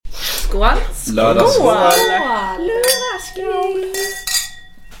Skål! Lördagsskål! Lördagsskål!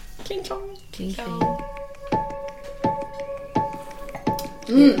 Kling klong. Kling klong.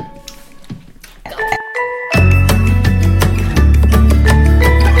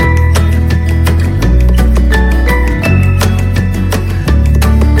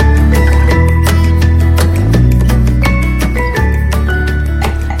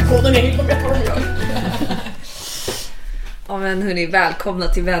 Men hörni, välkomna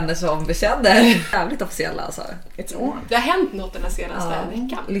till Vänner som bekänner. Jävligt officiella alltså. Det har hänt något den här senaste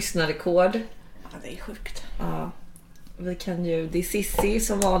veckan. Lyssnarrekord. Ja, det är sjukt. Ja. Vi kan ju, det är Sissi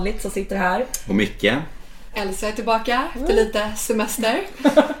som vanligt som sitter här. Och Micke. Elsa är tillbaka efter lite semester.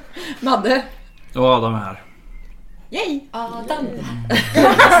 Madde. Och Adam är här. Yay! Adam.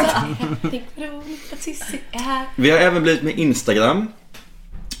 Det är roligt att Sissi är här. Vi har även blivit med Instagram.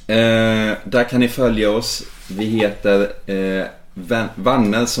 Där kan ni följa oss. Vi heter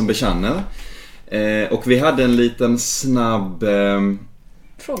Vänner som bekänner. Och vi hade en liten snabb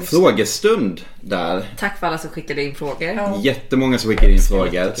frågestund där. Tack för alla som skickade in frågor. Ja. Jättemånga som skickade in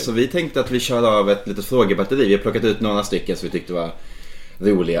frågor. Så vi tänkte att vi kör av ett litet frågebatteri. Vi har plockat ut några stycken som vi tyckte var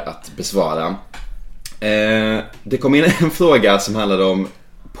roliga att besvara. Det kom in en fråga som handlade om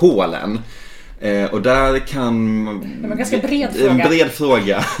Polen. Och där kan... Det var en ganska bred fråga. En bred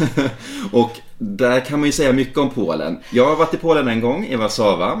fråga. Och där kan man ju säga mycket om Polen. Jag har varit i Polen en gång, i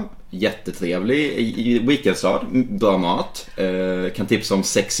Warszawa. Jättetrevlig i weekendstad. Bra mat. Kan tipsa om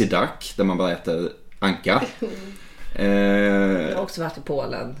Sexy Duck, där man bara äter anka. Jag har också varit i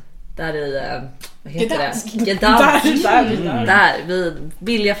Polen. Där i... vad heter Gdansk. det? Gdansk. Där. Vi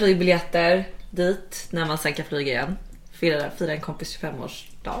billiga flygbiljetter dit när man sen kan flyga igen. Fira en kompis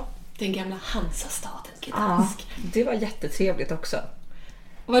 25-årsdag. Den gamla Hansastaden Gdansk. Ja, det var jättetrevligt också.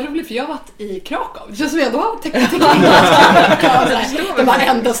 Och vad roligt, för jag har varit i Krakow. Det känns som jag då har täckt de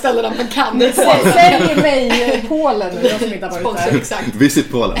här enda ställena man kan. Sälj mig Polen nu, jag som inte har varit där. Exakt.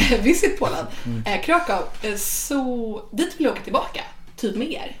 Visit Polen. Visit Polen. Krakow, så dit vill jag åka tillbaka. Typ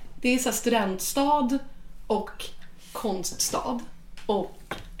mer. Det är så här studentstad och konststad.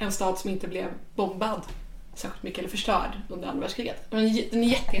 Och en stad som inte blev bombad särskilt mycket eller förstörd under andra världskriget. Den är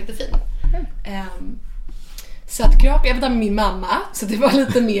jättefin. Så att Krakow, jag var där med min mamma, så det var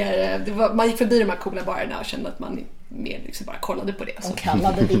lite mer, man gick förbi de här coola barerna och kände att man mer liksom bara kollade på det. Så. De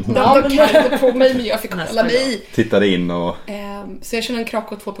kallade ditt De namn. kallade på mig, men jag fick kolla mig. Tittade in och... Så jag känner en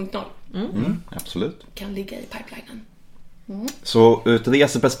Krakow 2.0. Absolut. Kan ligga i pipelinen. Så ur ett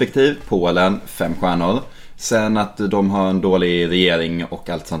reseperspektiv, Polen, 5 stjärnor. Sen att de har en dålig regering och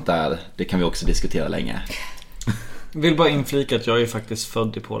allt sånt där, det kan vi också diskutera länge. Vill bara inflika att jag är faktiskt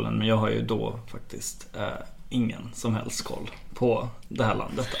född i Polen, men jag har ju då faktiskt ingen som helst koll på det här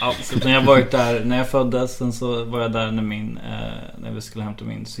landet alls. Utan jag har varit där när jag föddes, sen så var jag där när vi skulle hämta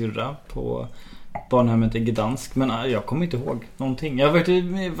min syrra på barnhemmet i Gdansk. Men jag kommer inte ihåg någonting. Jag har varit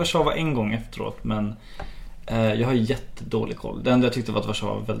i Warszawa en gång efteråt, men jag har jättedålig koll. Det enda jag tyckte var att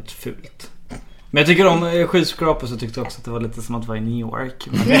Warszawa var väldigt fult. Men jag tycker om skyskrapor, så tyckte jag också att det var lite som att vara i New York.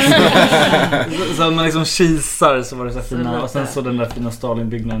 Så att man liksom kisar, så var det så fina. Och sen så den där fina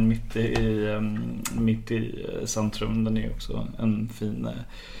Stalinbyggnaden mitt i centrum. Den är också en fin...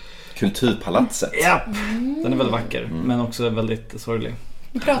 Kulturpalatset. Ja, den är väldigt vacker, men också väldigt sorglig.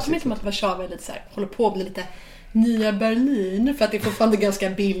 Vi pratar inte om att Warszawa är lite så här, håller på att bli lite nya Berlin, för att det är fortfarande ganska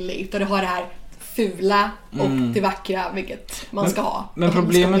billigt och det har det här fula och det vackra, vilket man ska ha. Men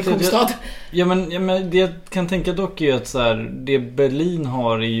problemet är men det jag kan tänka dock är ju att så här, det Berlin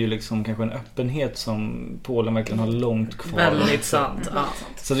har är ju liksom kanske en öppenhet som Polen verkligen har långt kvar. Väldigt sant. Ja.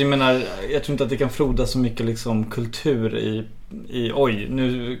 Så jag menar, jag tror inte att det kan frodas så mycket liksom kultur i oj,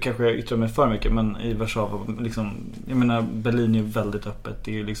 nu kanske jag yttrar mig för mycket, men i Warszawa liksom, jag menar, Berlin är ju väldigt öppet.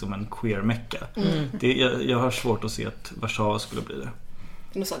 Det är ju liksom en queer-mecka. Jag har svårt att se att Warszawa skulle bli det.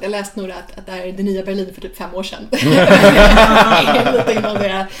 Jag läste nog att det här är det nya Berlin för typ 5 år sedan. Lite innan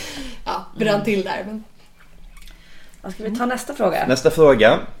det brann till där. Men... Ska vi ta nästa fråga? Nästa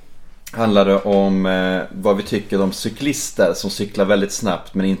fråga handlade om vad vi tycker om cyklister som cyklar väldigt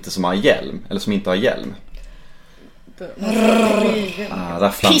snabbt men inte som har hjälm, eller som inte har hjälm.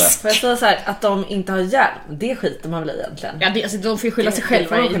 Rafflande. För jag säger så här, att de inte har hjälm, det skiter man väl egentligen. Ja, de får ju skylla sig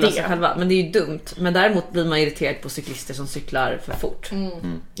själva i det. Men det är ju dumt. Men däremot blir man irriterad på cyklister som cyklar för fort.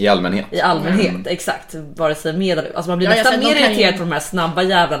 I allmänhet. I allmänhet, exakt. Vare sig med, alltså man blir nästan mer irriterad på de här snabba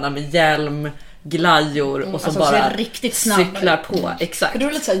jävlarna med hjälm, glajjor och som alltså bara riktigt cyklar på. Exakt. För då är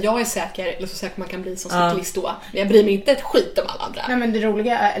det lite så här, jag är säker, eller så säker man kan bli som cyklist då. Men jag bryr mig inte ett skit om alla andra. Nej, men det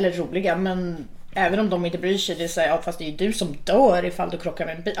roliga men även om de inte bryr sig, det är så här, fast det är ju du som dör ifall du krockar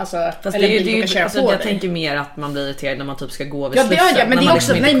med en bil. Alltså, fast eller det är bil ju köra alltså, på jag dig. tänker mer att man blir irriterad när man typ ska gå vid Ja, det slussen. gör jag, men det är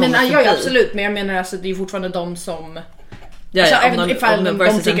också, nej men ja, absolut, men jag menar alltså det är fortfarande de som ifall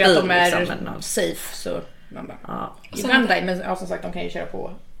de tycker att de är liksom, safe så man bara, ibland men som sagt de kan ju köra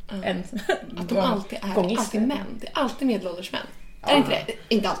på en att de alltid är män. Det är alltid medelålders män. Är inte det?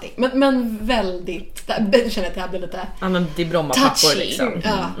 Inte alltid. Men väldigt, jag känner att det här blir lite men det är Bromma-pappor liksom.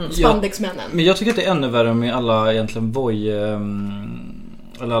 Spandexmännen. Men jag tycker att det är ännu värre med alla egentligen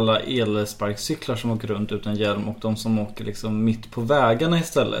eller alla elsparkcyklar som åker runt utan hjälm och de som åker liksom mitt på vägarna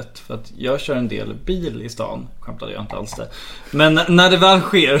istället. För att jag kör en del bil i stan, skämtade jag inte alls det. Men när det väl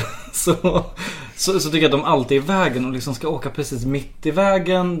sker så tycker jag att de alltid är i vägen och liksom ska åka precis mitt i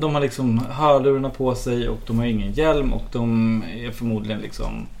vägen. De har liksom hörlurarna på sig och de har ingen hjälm och de är förmodligen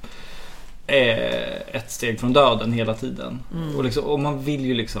liksom ett steg från döden hela tiden. Och man vill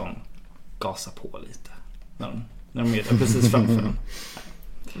ju liksom gasa på lite när de är där precis framför dem.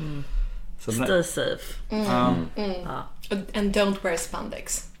 Stay safe. And don't wear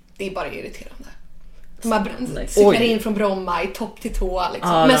spandex. Det är bara irriterande. Man cyklar in från Bromma i topp till tå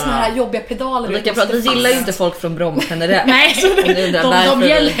liksom. Med såna här jobbiga pedaler. Vi gillar ju inte folk från Bromma generellt. Nej, de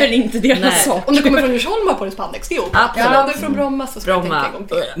hjälper inte deras sak. Om du kommer från Djursholm och på dig spandex, det är okej. Om du är från Bromma så ska jag tänka en gång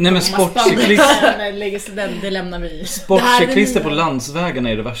till. Nej men det lämnar vi. Sportcyklister på landsvägarna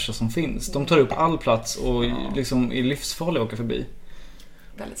är det värsta som finns. De tar upp all plats och liksom är livsfarliga att åka förbi.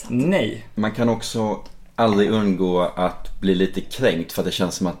 Nej. Man kan också aldrig undgå att bli lite kränkt för att det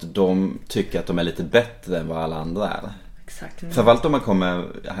känns som att de tycker att de är lite bättre än vad alla andra är. Exakt. Framförallt om man kommer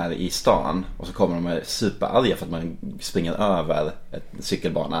här i stan och så kommer de är superarga för att man springer över en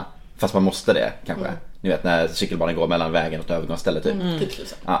cykelbana. Fast man måste det kanske. Ni vet när cykelbanan går mellan vägen och ett övergångsställe typ. Typ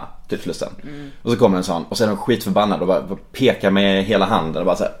Slussen. Ja, typ Slussen. Och så kommer en sån och så är de skitförbannade och bara pekar med hela handen och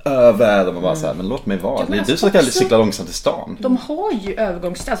bara så här, över och man bara så här, men låt mig vara. Det är du som ska cykla långsamt i stan. De har ju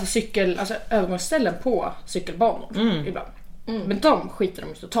övergångsställen på cykelbanor ibland. Men de skiter de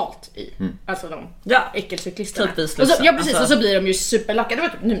ju totalt i. Alltså de äckelcyklisterna. Typ och så blir de ju superlackade. Det var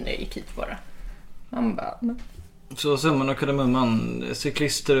typ nu när jag gick hit bara. Man bara... Så summan och kardemumman,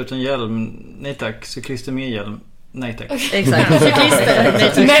 cyklister utan hjälm, nej tack. Cyklister med hjälm, nej tack. Exakt. Cyklister,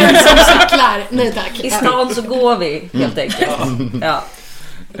 nej tack. Men som cyklar, nej tack. I stan så går vi helt enkelt. Ja.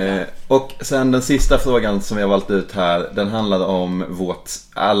 Och sen den sista frågan som jag har valt ut här, den handlar om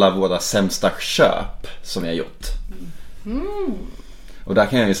alla våra sämsta köp som jag gjort. Och där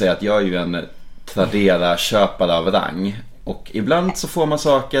kan jag ju säga att jag är ju en Tradera köpare av rang. Och ibland så får man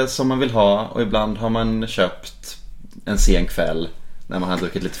saker som man vill ha och ibland har man köpt en sen kväll när man har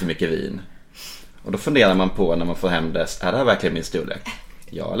druckit lite för mycket vin. Och då funderar man på när man får hem det, är det här verkligen min storlek?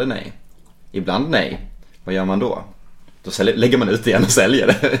 Ja eller nej? Ibland nej. Vad gör man då? Då lägger man ut igen och säljer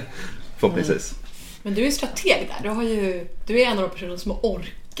det. Förhoppningsvis. Men du är strateg där. Du är en av de personer som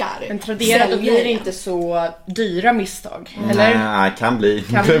orkar. Men Tradera, då blir det inte så dyra misstag, eller? Nej, kan bli.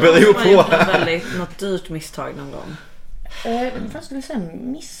 Det beror på. Något dyrt misstag någon gång. Vad skulle jag säga?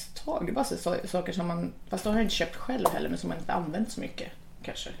 Misstag? Det är bara så saker som man... Fast då har jag inte köpt själv heller, men som man inte använt så mycket,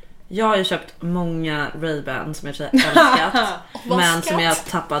 kanske. Jag har ju köpt många Ray-Ban som jag älskat. Men som jag har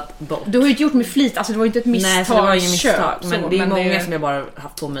tappat bort. Du har ju inte gjort med flit, alltså det var ju inte ett misstag. Nej, så det var ingen misstag. Men det är många det... som jag bara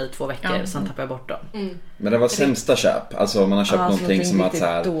haft på mig i 2 veckor. Sen tappade jag bort dem. Men det var sämsta köp. Alltså man har köpt någonting som att så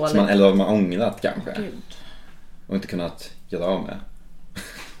här, som man, eller man ångrat kanske. Och inte kunnat göra av med.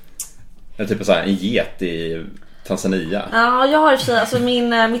 Eller typ så här, en get i Tanzania. Ja, jag har alltså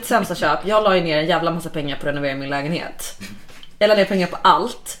mitt sämsta köp. Jag la ju ner en jävla massa pengar på att renovera min lägenhet. Jag la ner pengar på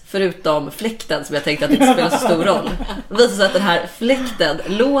allt förutom fläkten som jag tänkte att det inte spelar så stor roll. Det visar sig att den här fläkten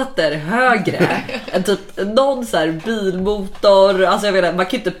låter högre än typ någon så här bilmotor. Alltså jag vet, man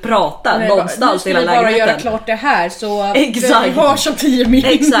kan ju inte prata någonstans i hela lägenheten. Bara göra klart det här så exakt. Vi har som 10 min.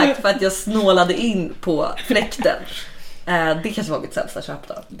 Exakt, för att jag snålade in på fläkten. Det kanske var mitt sämsta köp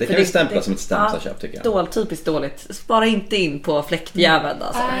då. Det kan ju stämpla som ett sämsta köp tycker jag. Typiskt dåligt. Spara inte in på fläktjäveln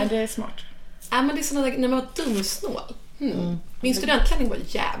alltså. Nej, det är smart. Men det är sådana där när man var dumsnål. Min studentklänning var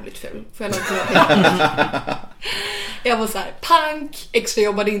jävligt ful. Får jag jag var så här, pank, extra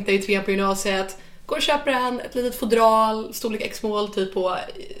jobbade inte i 3 på gymnasiet. Går och köper ett litet fodral, storlek X-mål typ på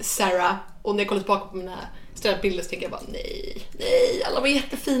Sarah. Och när jag kollar tillbaka på mina studentbilder så tänker jag bara nej, alla var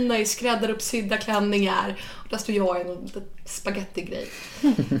jättefina i skräddaruppsydda klänningar. Och där stod jag i någon liten spaghetti-grej.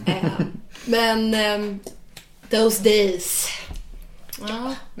 Men those days.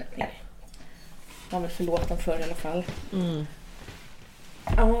 Ja. Man vill förlåta för i alla fall.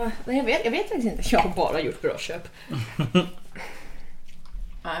 Ja, jag vet faktiskt inte. Jag har bara gjort bra köp.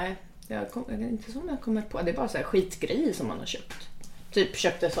 Nej, jag är inte som jag kommer på. Det är bara så här skitgrejer som man har köpt. Typ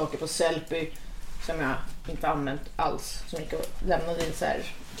köpte saker på Sellpy som jag inte använt alls, som gick och lämnade i så här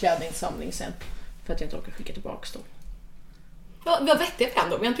klädinsamling sen för att jag inte orkar skicka tillbaka dem. Vad vettiga vi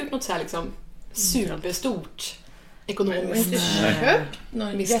ändå. Vi har inte gjort något så här liksom superstort ekonomiskt misstag.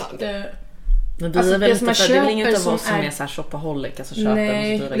 Men det är väl inte för, det är väl inget av oss som är så här shopaholic, alltså köper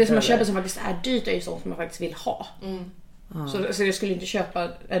nej, det som man köper som faktiskt är dyrt är ju sånt som man faktiskt vill ha. Så jag skulle inte köpa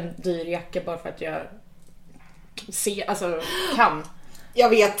en dyr jacka bara för att jag kan. Jag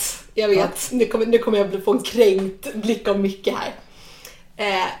vet. Nu kommer jag få en kränkt blick av mycket här.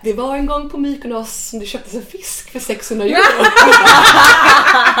 Det var en gång på Mykonos som du köpte en fisk för 600 euro.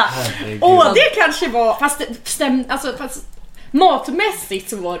 Det kanske var, fast matmässigt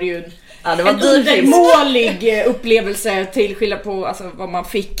så var det ju det var en undermålig upplevelse till skillnad på vad man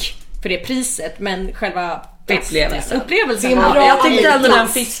fick för det priset, men själva upplevelsen. Jag tyckte ändå den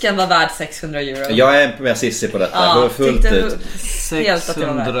fisken var värd 600 euro. Jag är med Sissi på detta. Jag går fullt ut.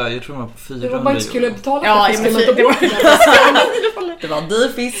 600, jag tror man på 400. Det var bara inte skulle betala för fisken. Det var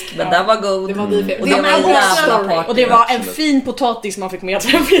dyr fisk, men den var god. Det var dyr fisk. Och det var en jävla party. Och det var en fin potatis man fick med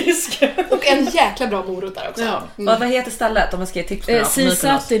till en fisk. Och en jäkla bra morot där också. Vad heter stället om man ska ge tips på? Sea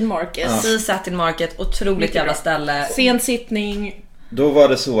Satin Market. Sea Satin Market, otroligt jävla ställe. Sensittning. Då var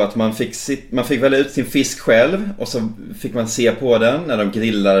det så att man fick välja ut sin fisk själv och så fick man se på den när de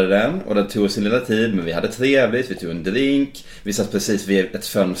grillade den, och det tog sin lilla tid, men vi hade trevligt, vi tog en drink, vi satt precis vid ett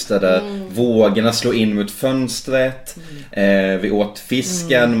fönster där vågorna slog in mot fönstret, vi åt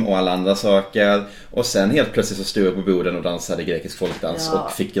fisken och alla andra saker, och sen helt plötsligt så stod jag på borden och dansade grekisk folkdans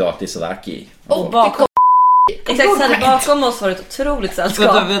och fick gratis raki. Och bakom bakom oss var det ett otroligt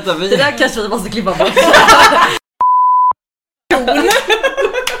sällskap. Vänta, det där kanske vi måste klippa bort.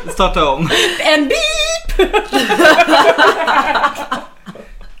 Starta om. En beep!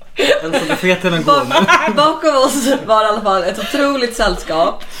 Alltså det fet den går nu. Bakom oss var i alla fall ett otroligt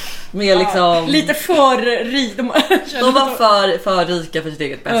sällskap med liksom lite för rik. De var för rika för sitt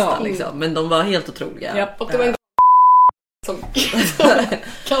eget bästa liksom, men de var helt otroliga. Ja, och det var en som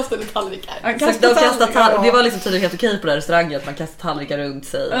kastade tallrikar. Det var liksom tydligen helt okej på den restaurangen att man kastar tallrikar runt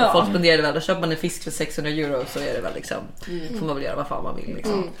sig. Och folk spenderade väl, och köper man en fisk för 600 euro så är det väl liksom får man väl göra vad fan man vill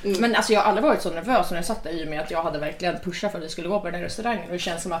liksom. Men alltså jag har aldrig varit så nervös när jag satt där, i och med att jag hade verkligen pushat för att vi skulle gå på den här restaurangen, och det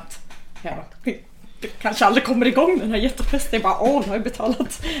känns som att det kanske aldrig kommer igång den här jättefesten. Jag bara, nu har jag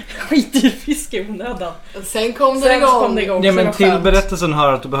betalat skit i fisk i onödan. Sen kom det igång. Ja, men till berättelsen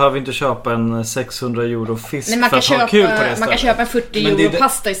hör att du behöver inte köpa en 600 euro fisk. Nej, för att ha kul på det. Man kan köpa en 40 euro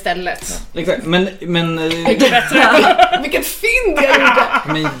pasta istället. Ja. Exakt, men vilket fynd jag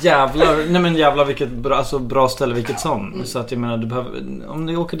gjorde. Men jävlar vilket bra ställe, vilket som. Så att jag menar, du behöver, om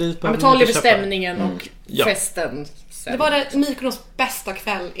du åker dit, man betalar ju bestämningen och festen. Det var det Mykonos bästa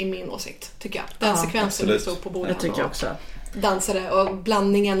kväll i min åsikt, tycker jag. Den sekvensen vi såg på bordet. Jag tycker också. Dansade och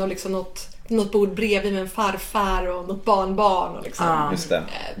blandningen och liksom något bord bredvid med en farfar och något barnbarn och liksom. Just det.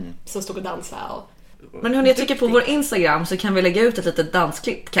 Som stod och dansade. Men hörni, jag tycker på vår Instagram så kan vi lägga ut ett litet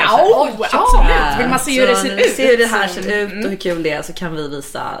dansklipp kanske. Absolut. Vill man se hur det ser ut? Se hur det här ser ut och hur kul det är, så kan vi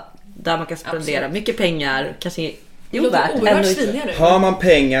visa där man kan spendera mycket pengar, kanske har man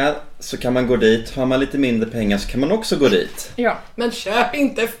pengar så kan man gå dit. Har man lite mindre pengar så kan man också gå dit. Ja. Men köp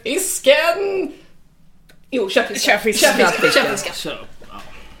inte fisken. Jo, köp fisken.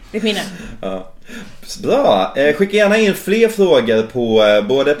 Det är minne. Ja. Bra. Skicka gärna in fler frågor på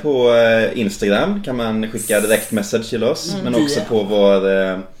både på Instagram kan man skicka direkt message till oss, men också på vår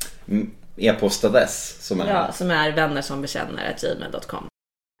e-postadress som är vännersombekänner@gmail.com.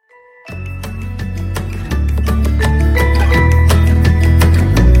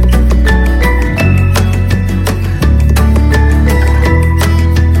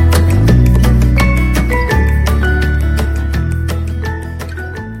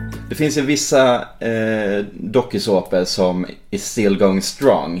 Det finns ju vissa dokusåpor som är still going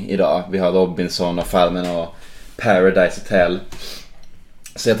strong idag. Vi har Robinson och Farmen och Paradise Hotel.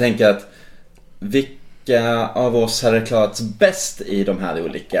 Så jag tänker att vilka av oss hade klarats bäst i de här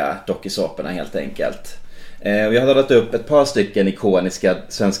olika dokusåporna helt enkelt. Vi har radat upp ett par stycken ikoniska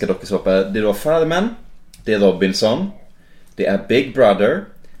svenska dokusåpor. Det är då Farmen, det är Robinson, det är Big Brother,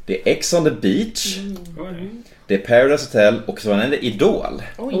 det är Ex on the Beach, det är Paradise Hotel och så är det Idol.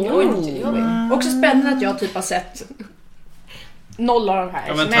 Också spännande att jag typ har sett noll av de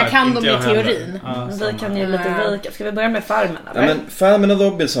här, men jag kan dem i teorin. Vi kan ju lite lika. Ska vi börja med Farmen eller? Ja, men Farmen och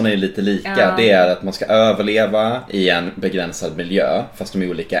Robinson är lite lika. Det är att man ska överleva i en begränsad miljö, fast de är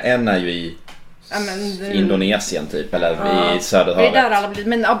olika. En är ju i Indonesien typ, eller i Söderhavet. Det är där alla blir,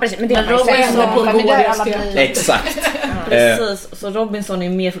 men det är Robinson. Exakt. Precis, så Robinson är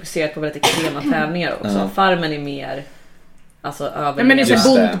mer fokuserad på väldigt extrema tävlingar också. Farmen är mer alltså Men det är överleva. så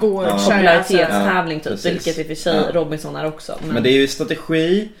bondgård. Popularitetstävling typ, Precis. vilket i och för sig Robinson är också. Men det är ju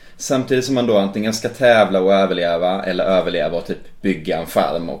strategi samtidigt som man då antingen ska tävla och överleva eller överleva och typ bygga en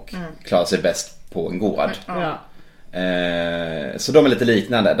farm och klara sig bäst på en gård. Ja. Så de är lite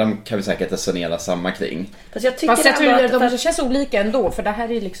liknande. De kan vi säkert resonera samma kring. Fast jag tycker Fast jag ändå tror att de känns olika ändå, för det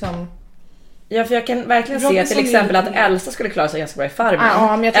här är liksom... Ja, för jag kan verkligen se Robinson till exempel är- att Elsa skulle klara sig ganska bra i Farmen.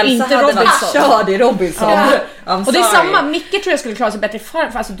 Ja, men jag tror Elsa inte hade Robinson. varit körd i Robinson. Ja. I'm Och det är sorry. samma, Micke tror jag skulle klara sig bättre i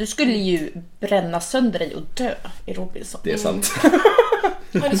Farm, för alltså du skulle ju bränna sönder dig och dö i Robinson. Det är sant.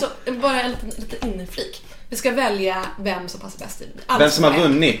 Alltså, bara en liten inflik. Vi ska välja vem som passar bäst i. Alla Vem ska som har få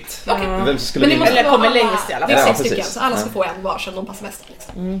en. vunnit. Okej. Vem som skulle Men det vinna. måste Eller vara kommer alla- längst i alla Det är fall. 6 Ja, stycken, precis. så alla ska Ja. få en var som de passar bäst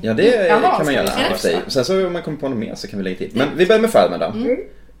liksom. Ja, det Jaha, kan man göra. ska vi i och för sig. Sen så om man kommer på något mer så kan vi lägga till. Men vi börjar med Farmen då.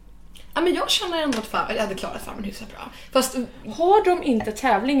 Ja, men jag känner ändå att Farmen, jag hade klarat Farmen hyfsat bra. Fast Har de inte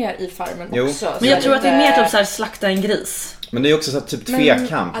tävlingar i Farmen Jo. också? Men jag tror att det är mer typ så här slakta en gris. Men det är också så här typ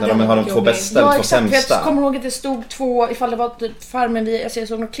tvekamp när Ja, de det har var de två jobbigt. bästa eller Ja, två exakt. Jag sämsta. kommer ihåg att det stod två, ifall det var typ Farmen, alltså jag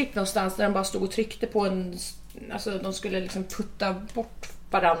såg något klipp någonstans där de bara stod och tryckte på en, alltså de skulle liksom putta bort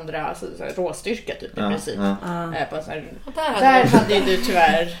varandra, alltså så här råstyrka typ i princip. Ja. På en sån här, och där hade där jag- hade ju du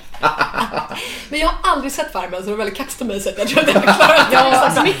tyvärr... Men jag har aldrig sett Farmen så det var väldigt kaxigt av mig så jag tror att jag hade klarat det. Ja,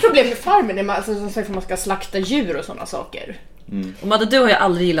 alltså mitt problem med Farmen är alltså, som sagt, att man ska slakta djur och sådana saker. Och Madde, du har ju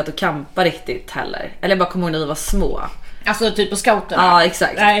aldrig gillat att campa riktigt heller. Eller jag bara kommer ihåg när vi var små. Alltså typ på scouterna. Ja,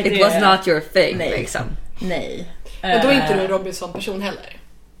 exakt. Nej, It det- was not your thing Nej. liksom. Nej. Men då är inte du en Robinson-person heller.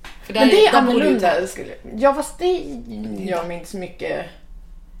 För Men det är där borde ju annorlunda. Ja, fast det gör mig inte så mycket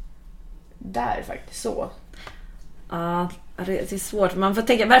där faktiskt så. Ja, det är svårt. Man får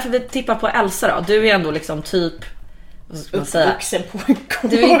tänka, varför vi tippar på Elsa då? Du är ändå liksom typ, vad ska man säga? Uppvuxen på en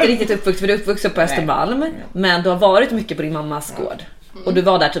gård. Du är inte riktigt uppvuxen, för du är uppvuxen på Östermalm. Men du har varit mycket på din mammas gård. Och du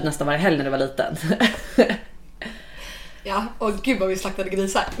var där typ nästan varje helg när du var liten. Ja, och gud vad vi slaktade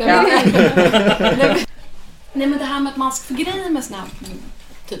grisar. Ja. Nej men det här med att man ska få grejer med såna här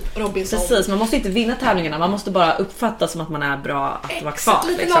typ Robinson. Precis, man måste inte vinna tävlingarna. Man måste bara uppfatta som att man är bra att vara kvar. Exakt,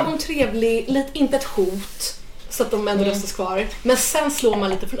 lite Liksom. lagom trevlig, lite, inte ett hot. Så att de ändå röstas kvar. Men sen slår man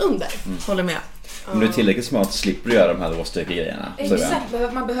lite från under. Håller med. Om du är tillräckligt smart slipper du göra de här råstökiga grejerna. Så Exakt,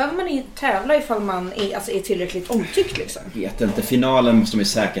 behöver man inte tävla ifall man är tillräckligt omtyckt liksom? jag vet inte, finalen måste de ju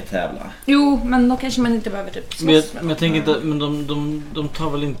säkert tävla. Jo, men då kanske man inte behöver typ Men slåss med jag tänker inte, men de tar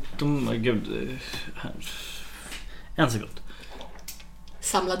väl inte, gud, en sekund.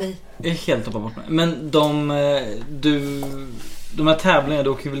 Samla dig. Jag är helt tappad bort mig. Men de här tävlingarna, du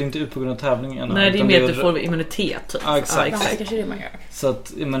åker väl inte ut på grund av tävlingarna? Nej, det är utan mer att du får immunitet typ. Ja, exakt. Ja, det kanske är det man gör. Så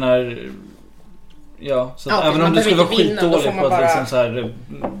att, jag menar, ja, så att Ja, okej, även man om du skulle vara behöver inte vinna, då får skitdålig man på att bara- liksom så här,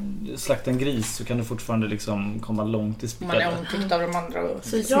 slakta en gris, så kan du fortfarande liksom komma långt i Man är spelet. omtyckt av de andra och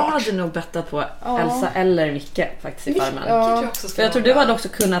Så jag smart. hade nog bettat på Ja. Elsa eller Micke faktiskt i Farmen. Ja, För jag tror du hade också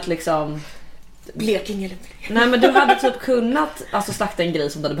kunnat liksom... Blekinge eller Nej, men du hade typ kunnat alltså slakta en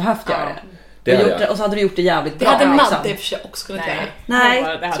gris om du hade behövt göra det. Det Och, hade gjort jag. det. Och så hade du gjort det jävligt Det bra. hade liksom. Madde i och för sig också kunnat göra. Nej, det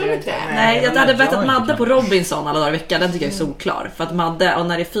hade tror jag inte. inte. Nej, jag hade jag bettat inte Madde på kan. Robinson alla dagar i veckan. Den tycker jag är solklar. För att Madde, och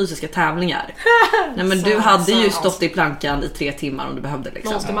när det är fysiska tävlingar. Nej, men du hade ju stått i plankan i 3 timmar om du behövde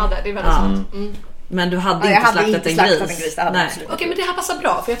liksom. Monster Madde, det är väldigt Ja. sant. Men du hade Ja, jag inte hade slaktat inte en slaktat gris. en gris, det hade jag Nej. absolut. Okej, men det här passar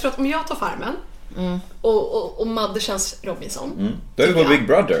bra. För jag tror att om jag tar Farmen och Madde känns Robinson. Då är vi på Big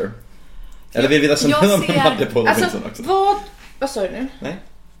Brother. Eller vill vi resonera Jag om ser- Madde på Alltså, Robinson också? vad sa du nu? Nej.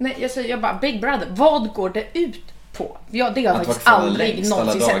 Nej, jag bara, Big Brother, vad går det ut på? Ja, det har jag Att faktiskt vara kvar aldrig längst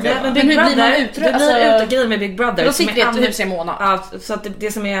någonsin alla sett. dagar. Men Men Big hur blir man Brother, ut? det blir grejen med Big Brother. Då som sitter vi i ett är hus i en månad. Ja, så att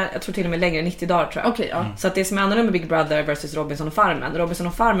det som är, jag tror till och med längre än 90 dagar tror jag. Okej, ja. Så att det som är annorlunda med Big Brother versus Robinson och Farmen. Robinson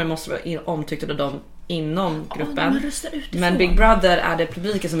och Farmen måste vara omtyckta av dem inom gruppen. Men Big Brother är det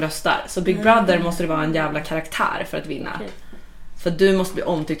publiken som röstar. Så Big Brother måste det vara en jävla karaktär för att vinna. Okej. För du måste bli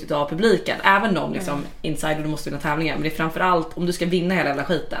omtyckt av publiken. Även de liksom insider, du måste vinna tävlingar. Men det är framförallt om du ska vinna hela jävla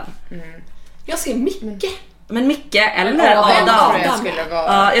skiten. Jag ser Micke. Men Micke eller Adam Adam. tror jag skulle vara.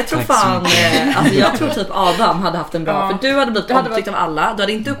 Ja, jag tror Tack så fan, alltså jag tror typ Adam hade haft en bra, Ja. för du hade blivit Du hade omtyckt av alla, du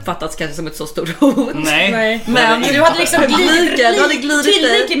hade inte uppfattats kanske som ett så stort hot. Nej. Men Du hade liksom publiken, du hade glidit dig.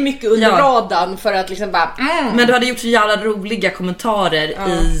 tillräckligt mycket under Ja. radarn för att liksom bara Men du hade gjort så jävla roliga kommentarer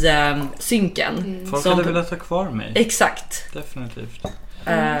i synken. Folk Som- hade velat ha kvar mig. Exakt. Definitivt.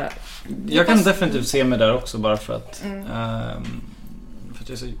 Jag Jag kan definitivt se mig där också, bara för att för att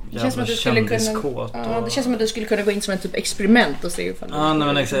jag är så Det känns som jävla att du skulle kunna, kändiskåt. ja, det känns som att du skulle kunna gå in som en typ experiment och se ifall du Ja, nej,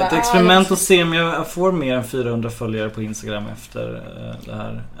 men exakt. Ett bara, experiment och se om jag får mer än 400 följare på Instagram efter det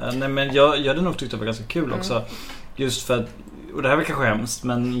här. Nej, men jag hade nog tyckt det var ganska kul också. Just för att, och det här var kanske hemskt,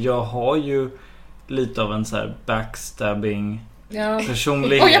 men jag har ju lite av en så här backstabbing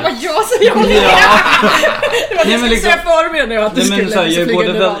personlighet. Och jag bara, jag håller med! Det var liksom så jag för mig nu att du skulle jag är flyga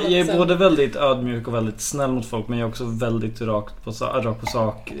under valet. jag är både väldigt ödmjuk och väldigt snäll mot folk, men jag är också väldigt rakt på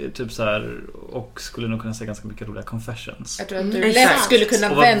sak, typ så här, och skulle nog kunna säga ganska mycket roliga confessions. Jag tror att du lätt skulle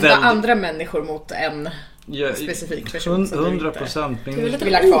kunna vända andra människor mot en specifik person. 100%. Du är en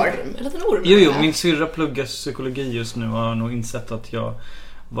liten orm. Jo, min syrra pluggar psykologi just nu och har nog insett att jag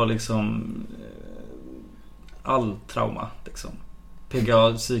var liksom all trauma liksom.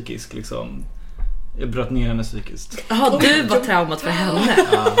 PGA psykisk liksom. Jag bröt ner henne psykiskt. Jaha, du var traumat för henne.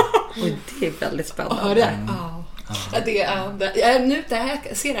 Oj, det är väldigt spännande. Det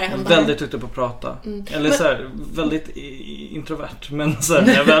här ser det här hända. Väldigt duktig på att prata. Eller så här, väldigt introvert. Men så här,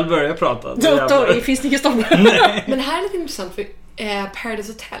 när jag väl börjar prata då finns det inget stopp. Men det här är lite intressant för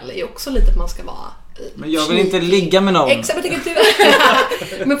Paradise Hotel är ju också lite att man ska vara men jag vill inte ligga med någon. Exakt, jag tycker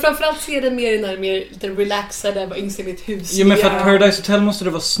du. Men framförallt ser det mer i när mer lite relaxade, bara inse mitt hus. Ja, men för att Paradise Hotel måste det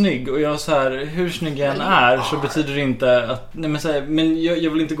vara snygg. Och jag så här, hur snygg jag än är så betyder det inte att nej, men, så här, men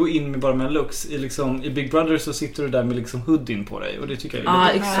jag vill inte gå in med bara med en lux i Big Brother så sitter du där med liksom hoodien på dig. Och det tycker jag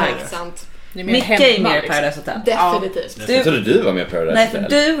är lite exakt. Micke är mer Paradise Hotel. Definitivt. Jag trodde du var med Paradise Hotel. Nej,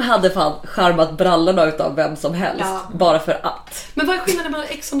 för du hade fan charmat brallorna utav vem som helst. Bara för att. Men vad är skillnaden mellan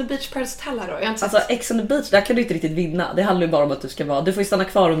Ex on the Beach och Paradise Hotel här då? Alltså Ex on the Beach, där kan du inte riktigt vinna. Det handlar ju bara om att du får ju stanna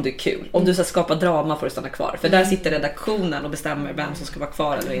kvar om det är kul. Om du ska skapa drama får du stanna kvar. För där sitter redaktionen och bestämmer vem som ska vara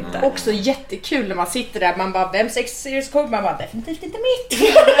kvar eller inte. Också jättekul när man sitter där. Man bara, vems Ex-series code? Man bara, definitivt inte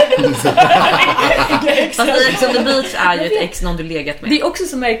mitt. Fast Ex on the Beach är ju ett ex någon du legat med. Det är också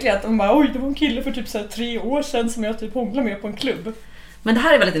så märkligt att de bara, oj, det var en kille för typ så här 3 år sedan som jag typ hånglade med på en klubb. Men det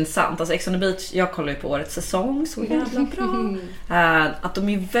här är väldigt intressant. Alltså Ex on the Beach, jag kollar ju på årets säsong, så jävla bra. Att de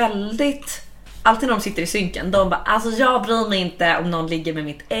är väldigt, alltid när de sitter i synken, de bara, alltså jag bryr mig inte om någon ligger med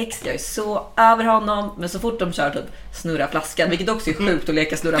mitt ex, jag är så över honom. Men så fort de kör typ snurra flaskan, vilket också är sjukt att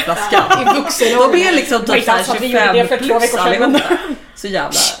leka snurra flaskan. De är liksom typ såhär 25 plus allihopa. Så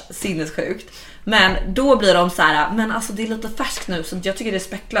jävla sinnessjukt. Men då blir de så här, men alltså det är lite färskt nu, så jag tycker det är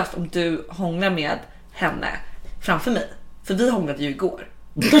spektlöst om du hånglar med henne framför mig. För vi hånglade ju igår.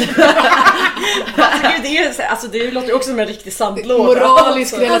 Alltså det låter ju också som en riktig sandlåda.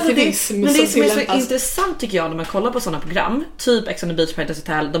 Moralisk relativism. Men det som är så intressant tycker jag när man kollar på sådana program, typ Ex on the Beach, Paradise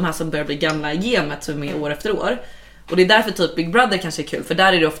Hotel, de här som börjar bli gamla i gamet som är med år efter år. Och det är därför typ Big Brother kanske är kul, för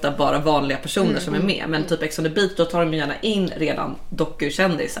där är det ofta bara vanliga personer som är med. Men typ Ex on the Beach, då tar de gärna in redan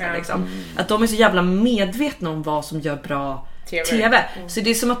dokukändisar liksom. Att de är så jävla medvetna om vad som gör bra TV. Så det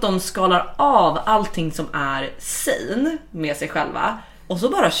är som att de skalar av allting som är scene med sig själva. Och så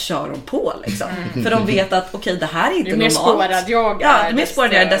bara kör de på liksom. För de vet att okej, det här är inte normalt. Ju mer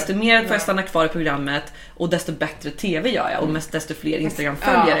spårad jag är, desto mer får jag stanna kvar i programmet. Och desto bättre TV gör jag. Och desto fler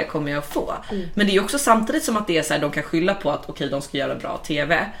Instagram-följare kommer jag att få. Men det är också samtidigt som att det är så här, de kan skylla på att okej, de ska göra bra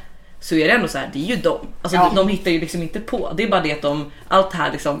TV. Så är det ändå så här, det är ju dem. Alltså de hittar ju liksom inte på. Det är bara det att allt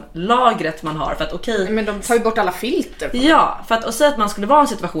här liksom lagret man har för att men de tar ju bort alla filter. Ja, för att säga att man skulle vara i en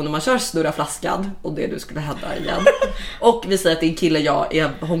situation där man kör snurra flaskan och det du skulle hävda igen. Och vi säger att det är en kille jag är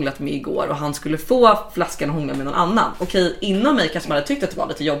hånglat med igår och han skulle få flaskan och hångla med någon annan. Okej, inom mig kanske man hade tyckt att det var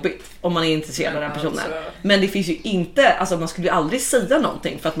lite jobbigt om man är intresserad av den personen. Men det finns ju inte, alltså man skulle ju aldrig säga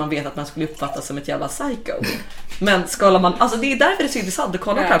någonting för att man vet att man skulle uppfattas som ett jävla psycho. Men skalar man, alltså det är därför det är så intressant att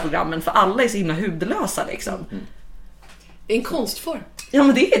kolla på det här programmen, för alla är så himla hudlösa liksom. Det är en konstform. Ja,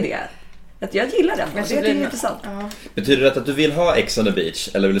 men det är det. Att jag gillar den. Det är intressant. Betyder det att du vill ha Ex on the Beach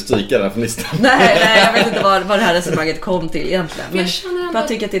eller vill du stryka den från listan? Nej, jag vet inte vad det här resonemanget kom till egentligen. Men jag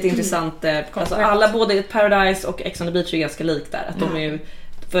tycker att det är ett intressant, alltså alla, både Paradise och Ex on the Beach är ganska likt där. Att de är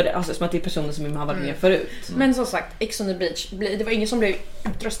för, alltså, som att det är personer som har varit med förut. Men som sagt, Ex on the Beach, det var ingen som blev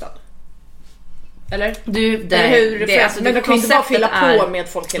utröstad. Eller? Men du kan inte bara fylla på med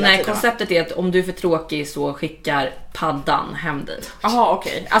folk hela tiden. Nej, konceptet är att om du är för tråkig så skickar paddan hem dit. Jaha,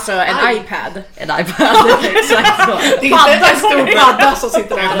 okej. Alltså en iPad. En iPad, exakt så. Det är inte en stor padda som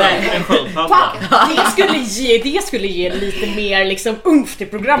sitter där. Nej, en sköldpadda. Det skulle ge lite mer liksom umf till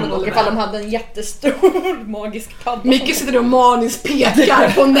programmet och ifall de hade en jättestor magisk padda. Micke sitter och maniskt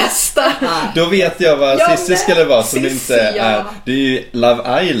pekar på nästa. Då vet jag vad Cissi skulle vara som inte är. Det är ju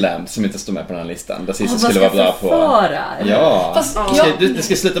Love Island som inte står med på den här listan. Där Cissi skulle vara bra på. Ja. Fast, det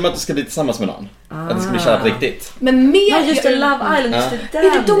ska sluta med att du ska bli tillsammans med någon. Att det ska bli kärlek på riktigt. Men mer just det, Love Island, just det där. Är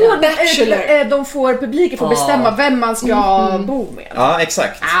det då Bachelor? Publiken får bestämma vem man ska bo med? Ja,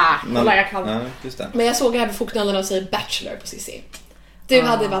 exakt. Just det. Men jag såg här på foknallarna och säger Bachelor på Cissi. Du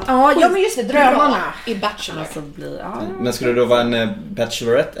hade varit ja, men just det, drömmarna i Bachelor. Alltså, men skulle du då vara en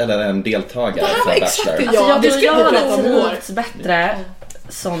Bachelorette eller en deltagare? Det här var exakt det jag trivs bättre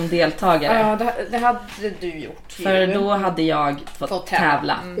som deltagare. Ja, det hade du gjort. För då hade jag fått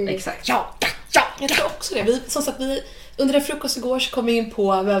tävla. Exakt. Ja. Jag tror också det. Vi under en frukost igår så kom vi in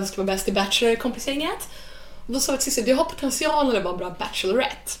på vem ska vara bäst i Bachelor-kompisgänget. Och då sa vi till Cissi, du har potentialen att vara en bra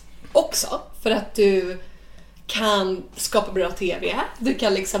Bachelorette. Också för att du kan skapa bra tv. Du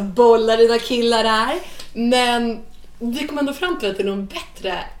kan liksom bolla dina killar där. Men vi kom ändå fram till att det är nog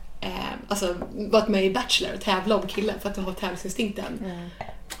bättre alltså varit med i Bachelor och tävla om killen för att du har tävlingsinstinkten.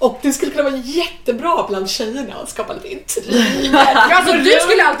 Och du skulle kunna vara jättebra bland tjejerna och skapa lite intrig. Alltså du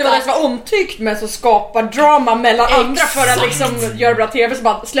skulle alltid vara ganska omtyckt med att skapa drama mellan andra för att liksom göra bra tv. Så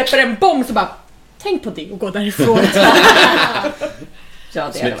bara släpper en bomb så bara tänk på det och gå därifrån. Ja,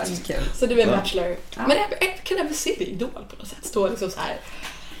 det är väldigt kul. Så du är en Bachelor. Ja. Men jag kan även se det i Idol på något sätt. Stå liksom så här.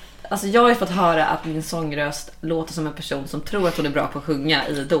 Alltså jag har ju fått höra att min sångröst låter som en person som tror att hon är bra på att sjunga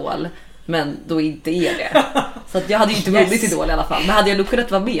i Idol, men då inte är det. Så att jag hade ju inte vunnit Idol i alla fall. Men hade jag nog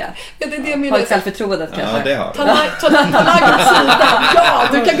kunnat vara med? Ja, det är det jag menar. Har ett självförtroendet kanske. Ja, det har. Ta laget sidan. Ja,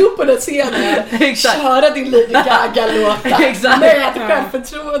 du kan gå upp på den scenen. Köra din Lady Gaga-låta med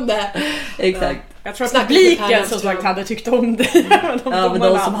självförtroende. Exakt. Jag tror att publiken som sagt hade tyckt om det. Men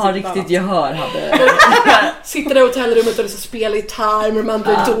de som har riktigt gehör hade... Sitter där i hotellrummet och liksom spelar gitarr med de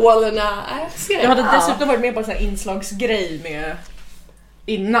andra idolerna. Jag hade dessutom varit med på en sån här inslagsgrej med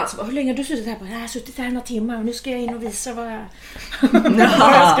innan. Så bara, hur länge har du suttit här? Jag har suttit här några timmar och nu ska jag in och visa vad jag...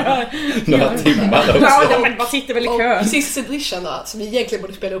 Några timmar också. Ja, men man sitter väl i kö. Sista edition då, som vi egentligen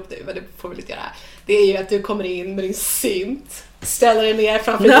borde spela upp nu, men det får vi lite göra. Det är ju att du kommer in med din synt, ställer dig ner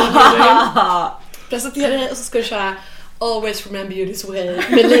framför din presenterar dig och så ska du köra Always Remember You This Way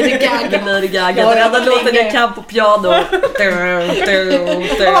med Lady Gaga. Lady Gaga, den enda låten jag kan på piano.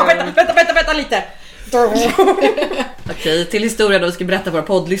 Vänta lite. Okej, till historien då ska jag berätta för våra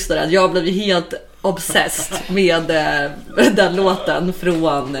poddlyssnare att jag blev ju helt obsessed med den låten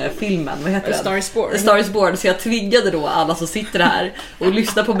från filmen, vad heter den? Star is Born. Så jag tvingade då alla som sitter här och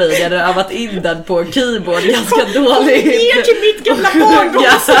lyssnar på mig. Jag hade övat in den på keyboard ganska dåligt. Ner till mitt gamla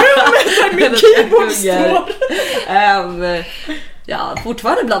barndomsrum där min keyboard står. Ja,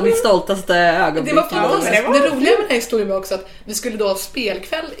 fortfarande bland mitt stoltaste ögonblick. Det var fantastiskt. Det roliga med den här historien var också att vi skulle då ha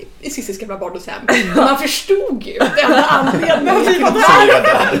spelkväll i Cissis gamla barndomshem. Men man förstod ju den anledningen till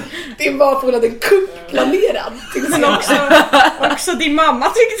det var på grund av en kupp planerad. Men också din mamma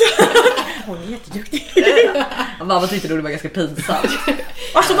tyckte hon är jätteduktig. Mamma tyckte nog det var ganska pinsamt.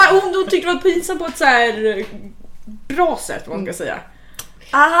 Alltså hon tyckte det var pinsamt på ett så här bra sätt, vad man ska säga.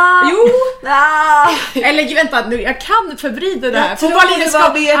 Eller vänta nu, jag kan förvrida det här. Hon var lite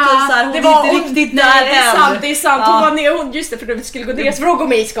hon var inte riktigt där än. Det är sant. Hon var ner, just det, för då vi skulle gå ner. Så frågade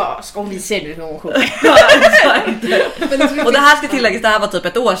mig, ska hon visa nu någon sjunger? Och det här ska tilläggas, det här var typ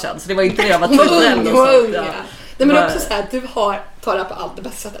ett år sedan, så det var inte det jag var ung. Nej, men också så här, du har, ta det på allt det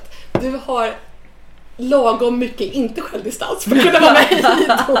bästa sättet. Du har lagom mycket, inte självdistans för att kunna vara med i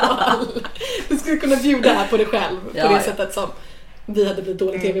Idol. Du skulle kunna bjuda här på dig själv på det sättet som vi hade blivit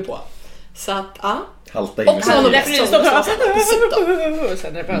dålig tv på. Så att, halta in. Och så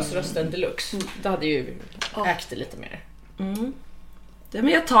sen nervös rösten deluxe. Det hade ju ägt det lite mer. Ja, men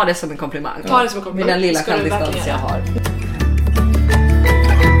jag tar det som en komplimang. Ta det som en komplimang. Med den lilla självdistans jag har.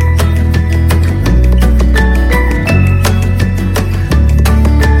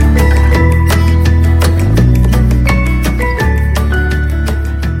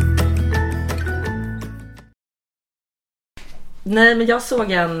 Nej, men jag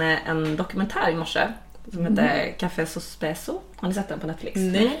såg en dokumentär i morse som heter Café Sospeso. Har ni sett den på Netflix?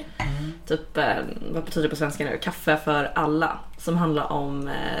 Nej. Typ, vad betyder det på svenska nu? Kaffe för alla. Som handlar om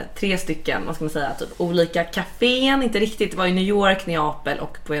 3 stycken, vad ska man säga, typ olika kafén. Inte riktigt, det var i New York, Neapel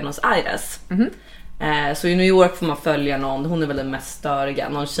och Buenos Aires. Så i New York får man följa någon, hon är väl den mest störiga,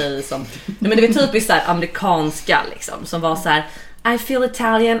 någon tjej som, men det är typiskt så här amerikanska liksom, som var så här: I feel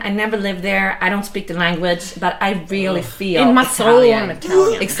Italian, I never lived there, I don't speak the language, but I really feel in my Italian.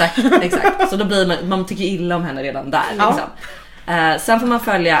 soul. Exakt. Så då blir man tycker illa om henne redan där liksom. Sen får man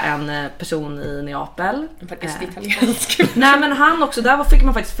följa en person i Neapel. Faktiskt italiensk. Nej, men han också, där fick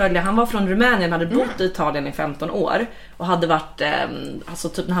man faktiskt följa. Han var från Rumänien, hade bott i Italien i 15 år och hade varit, alltså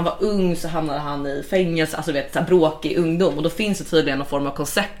typ när han var ung så hamnade han i fängelse, alltså vet, så här bråkig ungdom. Och då finns det tydligen någon form av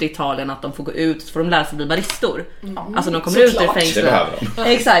koncept i Italien att de får gå ut så får de lära sig bli baristor. Alltså när de kommer ut ur fängelse.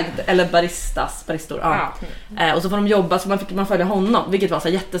 Exakt, eller baristor. Och så får de jobba, så man följa honom, vilket var så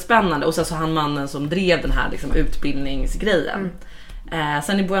här jättespännande. Och sen så han mannen som drev den här liksom utbildningsgrejen.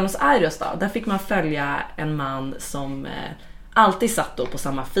 Sen i Buenos Aires då, där fick man följa en man som alltid satt då på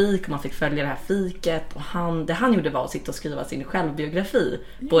samma fik, och man fick följa det här fiket, och det han gjorde var att sitta och skriva sin självbiografi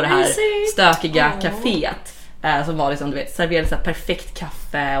på det här stökiga kaféet. Som var liksom, du vet, serverade så här perfekt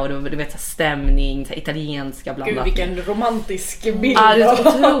kaffe och det var, du vet, så här stämning, så här italienska bland annat. Gud, vilken romantisk bild. Ja, det är så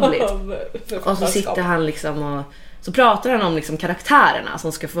otroligt. Och så sitter han liksom och så pratar han om liksom karaktärerna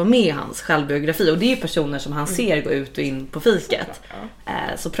som ska få vara med i hans självbiografi. Och det är ju personer som han ser gå ut och in på fiket.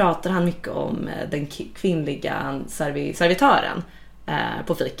 Så pratar han mycket om den kvinnliga servitören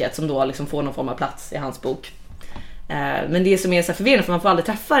på fiket som då liksom får någon form av plats i hans bok. Men det som är så förvirrande, för man får aldrig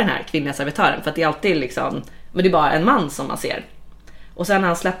träffa den här kvinnliga servitören, för att det är alltid liksom, men det är bara en man som man ser. Och sen när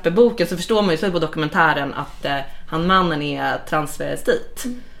han släpper boken så förstår man ju på dokumentären att mannen är transvestit.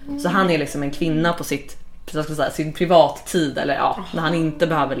 Så han är liksom en kvinna på sin privattid, eller när han inte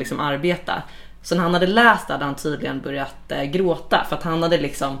behöver liksom arbeta. Så när han hade läst det hade han tydligen börjat gråta, för att han hade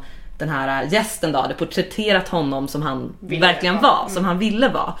liksom, den här gästen då hade porträtterat honom som han verkligen var, som han ville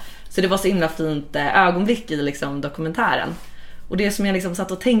vara. Så det var så himla fint ögonblick i liksom dokumentären. Och det som jag liksom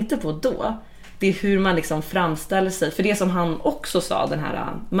satt och tänkte på då, det är hur man liksom framställer sig. För det som han också sa, den här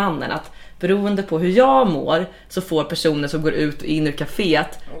mannen, att beroende på hur jag mår så får personer som går ut och in ur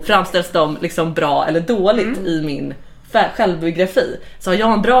kaféet, framställs de liksom bra eller dåligt i min självbiografi. Så har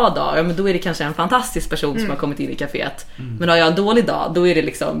jag en bra dag, ja, men då är det kanske en fantastisk person som har kommit in i kaféet. Men har jag en dålig dag, då är det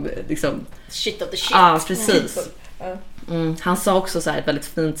liksom shit of the shit. Ja, precis. Han sa också så här ett väldigt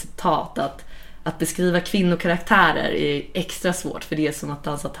fint citat, att beskriva kvinnokaraktärer är extra svårt, för det är som att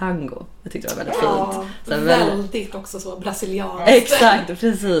dansa tango. Jag tyckte det var väldigt fint. Så väldigt också så brasilianskt. Exakt,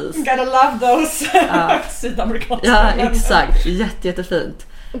 precis. Gotta love those sydamerikanska. Ja, exakt. Jättefint.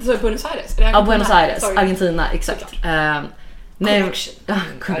 Så Buenos Aires? Ja, Buenos Aires, Argentina, exakt.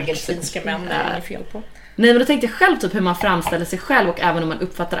 Argentinska män är det inget fel på. Nej, men då tänkte jag själv typ hur man framställer sig själv och även om man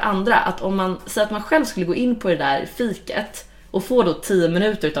uppfattar andra. Att om man säger att man själv skulle gå in på det där fiket och få då 10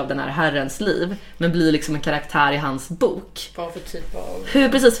 minuter av den här herrens liv, men bli liksom en karaktär i hans bok. Vad för typ av...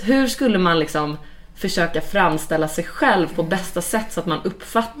 Hur skulle man liksom försöka framställa sig själv på bästa sätt så att man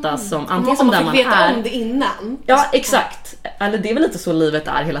uppfattas som antingen som där man är. Man veta om det innan. Ja, exakt. Eller det är väl lite så livet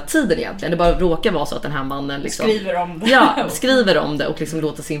är hela tiden egentligen. Det bara råkar vara så att den här mannen liksom skriver om det. Ja, skriver om det och liksom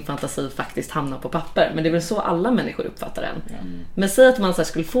låter sin fantasi faktiskt hamna på papper. Men det är väl så alla människor uppfattar den. Men säg att man så här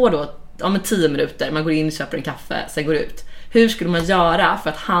skulle få då 10 minuter, man går in, köper en kaffe, sen går ut. Hur skulle man göra för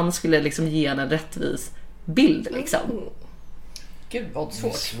att han skulle liksom ge en rättvis bild liksom? Gud, vad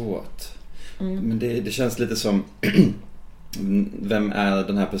svårt. Svårt. Men det känns lite som vem är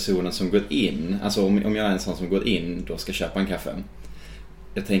den här personen som går in? Alltså om jag är en sån som går in då ska köpa en kaffe.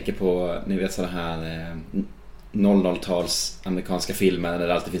 Jag tänker på, ni vet sådana här 00-tals amerikanska filmer där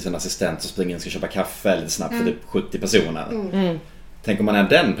det alltid finns en assistent som springer in och ska köpa kaffe lite snabbt för typ 70 personer. Tänk om man är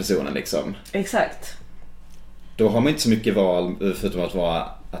den personen liksom. Exakt. Då har man inte så mycket val förutom att vara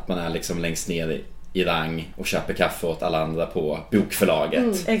att man är liksom längst ner i rang och köper kaffe åt alla andra på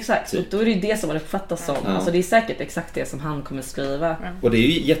bokförlaget. Exakt, typ. Och då är det ju det som man uppfattas som. Alltså det är säkert exakt det som han kommer skriva. Och det är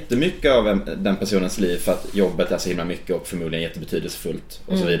ju jättemycket av den personens liv för att jobbet är så himla mycket och förmodligen jättebetydelsefullt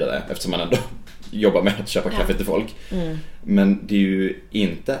och så vidare. Eftersom man ändå jobbar med att köpa kaffe till folk. Men det är ju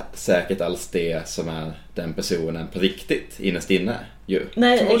inte säkert alls det som är den personen på riktigt innerst inne ju.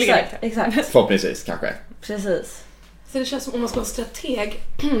 Nej, exakt. Förhoppningsvis kanske. Precis. Så det känns som om man ska vara strateg.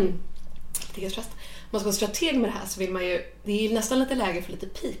 Om man ska vara strateg med det här så vill man ju, det är nästan lite läge för lite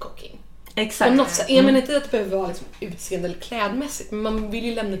peacocking. Exakt. Något så, jag menar inte att det behöver vara liksom utseende eller klädmässigt, men man vill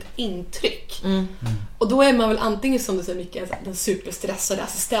ju lämna ett intryck. Och då är man väl antingen som du säger mycket den superstressade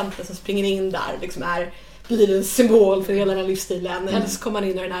assistenten som springer in där liksom blir en symbol för hela den här livsstilen, eller så kommer man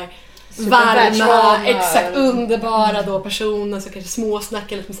in i den här varma, exakt underbara då personen som kanske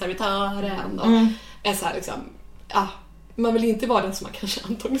småsnackar lite med servitören och är så här liksom, man vill inte vara den som man kanske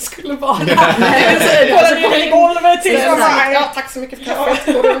antagligen skulle vara. Tack så mycket för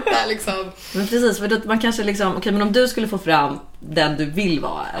kaffet. Liksom. Men precis, för man kanske liksom, okej, men om du skulle få fram den du vill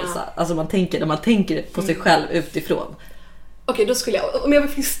vara, alltså när man tänker på sig själv utifrån. Okej, då skulle jag, om jag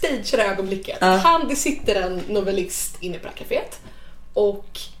vill stagea det ögonblicket. Det sitter en novellist inne på det här kaféet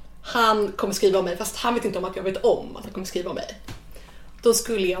och han kommer skriva om mig, fast han vet inte om att jag vet om att han kommer skriva om mig. Då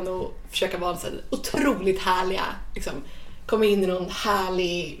skulle jag nog försöka vara en sån otroligt härliga, liksom, komma in i någon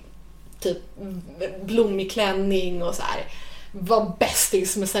härlig typ blommig klänning och så här, vara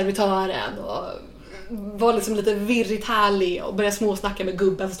bästis med servitören och vara liksom lite virrigt härlig och börja småsnacka med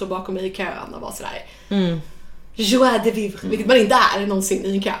gubben som står bakom mig i kön och vara så där. Joie de vivre, vilket man inte är någonsin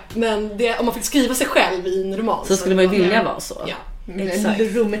i en kö. Men det, om man fick skriva sig själv i en roman så skulle man ju vilja vara så. Ja.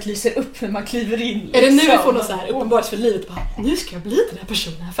 Rummet lyser upp när man kliver in. Är det nu vi får något så här uppenbart för livet? Bara, nu ska jag bli den här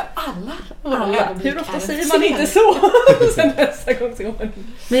personen för alla. Hur ofta säger man inte så? Sen nästa gång så går.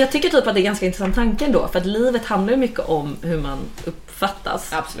 Men jag tycker typ att det är ganska intressant tanken då. För att livet handlar ju mycket om hur man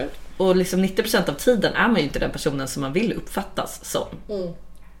uppfattas. Absolut. Och liksom 90% av tiden är man ju inte den personen som man vill uppfattas som.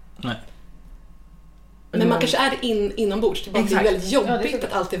 Nej. Men man kanske är inombords. Det är väldigt jobbigt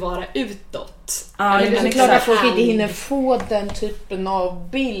att alltid vara utåt. Ja, det är klart att folk inte hinner få den typen av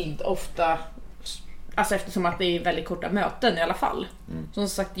bild ofta. Alltså eftersom att det är väldigt korta möten i alla fall. Som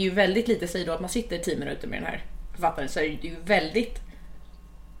sagt, det är ju väldigt lite, säg då att man sitter 10 minuter med den här författaren, så är det ju väldigt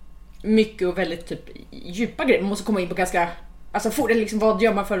mycket och väldigt typ djupa grejer. Man måste komma in på ganska, alltså får det liksom, vad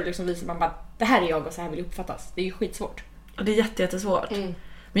gör man för att liksom visa man bara, det här är jag och så här vill uppfattas. Det är ju skitsvårt. Och det är jättesvårt.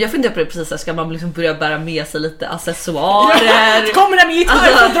 Men jag funderar på det precis så här, ska man liksom börja bära med sig lite accessoarer? Kommer det med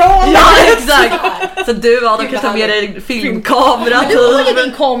gitarrfodral? Ja, exakt. Så du Adam kan ta med dig filmkamera. Du har ju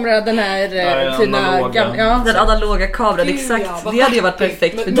din kamera, den här fina den analoga kameran, exakt. Det hade ju varit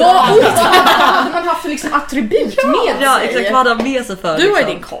perfekt för dig. Vad hade man haft för liksom attribut med sig? Ja, exakt, vad hade han med sig för? Du har ju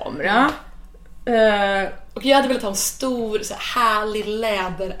din kamera. Och jag hade velat ha en stor så här, härlig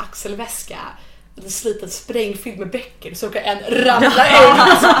läderaxelväska. En sliten sprängfylld med böcker, så kan en ramla ut.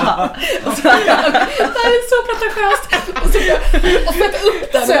 Och så, det här är så pretentiöst. Och sätta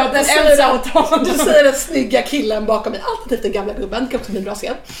upp den. Så du säger den snygga killen bakom mig, alltid den gamla gubben, det kan också bli en bra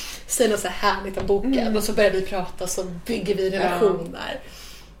scen. Säger något så här härligt om boken och så börjar vi prata, så bygger vi relationer.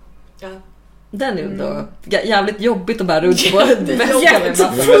 Ja. Den är ju då jävligt jobbigt att bära runt på.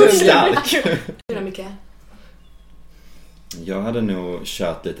 Jag hade nog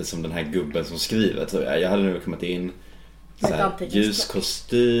kört lite som den här gubben som skriver, tror jag. Jag hade nog kommit in så här, ljus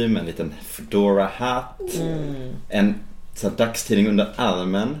kostym, en liten fedora-hatt, en så här, dagstidning under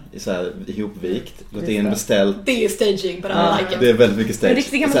armen i så här ihopvikt, gått in, beställt. Det är staging, but I like it. Det är väldigt mycket stage. En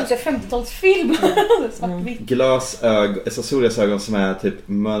riktig gammal 50-talsfilm. Glasögon, alltså solglasögon som är typ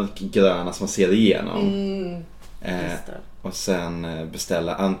mörkgröna som man ser igenom. Och sen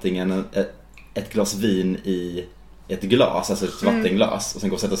beställa antingen ett glas vin i ett glas, alltså ett vattenglas, och sen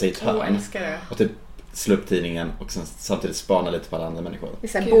gå och sätta sig i ett hörn och typ slå upp tidningen och sen samtidigt spana lite på alla andra människor. Det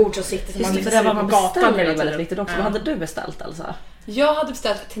är så här bord som sitter som man för det var man beställer är väldigt viktigt också. Vad hade du beställt alltså? Jag hade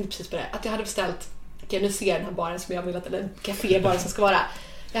beställt, jag tänkte precis på det, att jag hade beställt, nu ser den här baren som jag vill att, eller kafébaren som ska vara.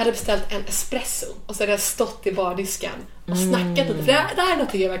 Jag hade beställt en espresso och så hade jag stått i bardisken och snackat lite. För det här är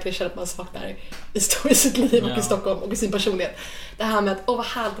något jag verkligen känner att man saknar i sitt liv och i Stockholm och i sin personlighet. Det här med att, vad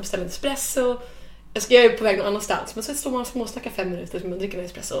härligt att beställa en espresso. Jag är på väg någon annanstans, men så står man och småsnackar 5 minuter så man dricker en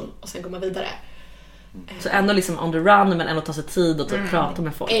espresso och sen går man vidare. Så ändå liksom on the run, men ändå ta sig tid och typ prata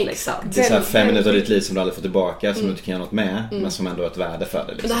med folk. Liksom. Det är så här 5 minuter av ditt liv som du aldrig får tillbaka, som du inte kan göra något med, men som ändå är ett värde för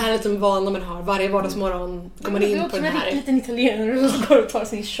dig. Liksom. Det här är lite en vana man har. Varje vardagsmorgon går man in på den här. Det är liten italienare och så går och tar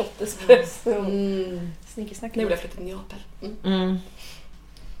sin shot espresso. Snickesnack. Nu vill jag flytta till Neapel.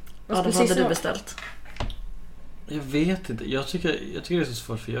 Vad hade du beställt? Jag vet inte. Jag tycker det är så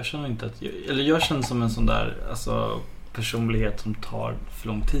svårt, för jag känner inte att jag känner som en sån där personlighet som tar för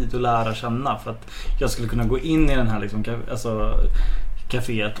lång tid att lära känna, för att jag skulle kunna gå in i den här liksom,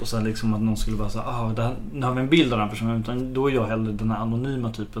 kaféet och sen liksom att någon skulle bara säga nu har vi en bild av den personen, utan då är jag hellre den här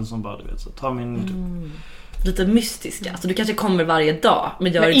anonyma typen som bara, du vet, så tar min typ lite mystiska. Alltså du kanske kommer varje dag,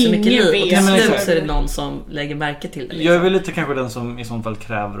 men gör inte så mycket liv. Och till slut så är det någon som lägger märke till det. Liksom. Jag är väl lite kanske den som i så fall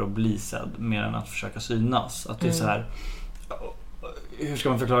kräver att bli sedd mer än att försöka synas. Att det är så här, hur ska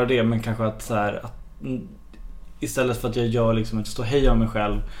man förklara det? Men kanske att så här, att istället för att jag gör liksom ett ståhej av mig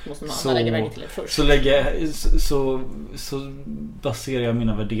själv, så baserar jag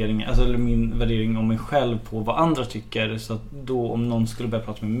mina värderingar, alltså, eller min värdering om mig själv på vad andra tycker. Så att då om någon skulle börja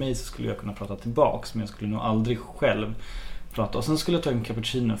prata med mig så skulle jag kunna prata tillbaks, men jag skulle nog aldrig själv prata. Och sen skulle jag ta en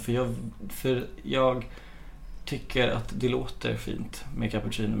cappuccino, för jag tycker att det låter fint med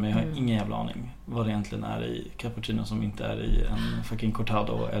cappuccino, men jag har ingen jävla aning vad det egentligen är i cappuccino som inte är i en fucking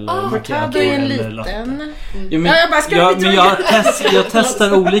cortado eller macchiato eller latte. Jag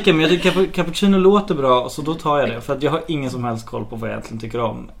testar olika, men jag tycker cappuccino låter bra, så då tar jag det, för att jag har ingen som helst koll på vad jag egentligen tycker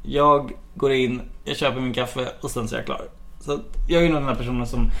om. Jag går in, jag köper min kaffe och sen så är jag klar. Så jag är nog den här personen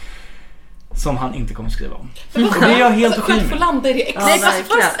som han inte kommer skriva om. Men det är jag helt okej med. Landa i det fast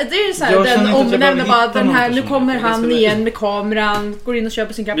det är ju så här, den omnämner bara den här, nu kommer han igen med kameran, går in och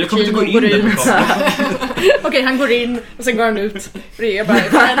köper sin cappuccino och går ut. Okej, han går in och sen går han ut. Det är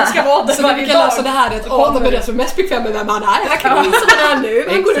bara, det ska vara det så varje dag. Så det här är att Adam är det som är mest bekväm med vem han är. Jag kan gå ut som han är nu.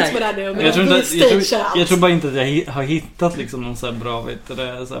 Han går ut som han är nu. Jag tror bara inte att jag har hittat liksom någon så här bra, vet du,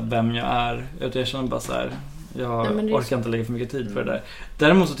 så här, vem jag är. Jag känner bara så här, jag orkar inte lägga för mycket tid för det där.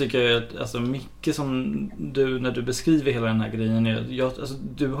 Däremot så tycker jag att alltså, mycket som du, när du beskriver hela den här grejen,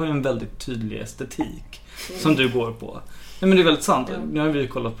 du har ju en väldigt tydlig estetik som du går på. Nej, men det är väldigt sant. Nu har vi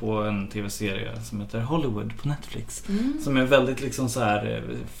kollat på en tv-serie som heter Hollywood på Netflix, som är väldigt liksom så här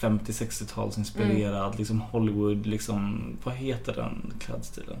 50-60-tals inspirerad, liksom Hollywood, liksom, vad heter den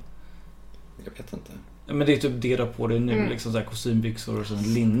klädstilen? Jag vet inte. Men det är typ det du har på dig nu, liksom så här kostymbyxor och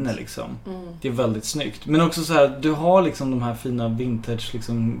sån linne liksom. Det är väldigt snyggt. Men också så här, du har liksom de här fina vintage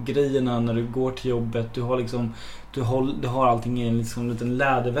liksom grejerna när du går till jobbet. Du har liksom du har allting i en liksom liten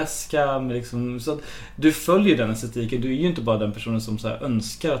läderväska med liksom, så att du följer den estetiken. Du är ju inte bara den personen som så här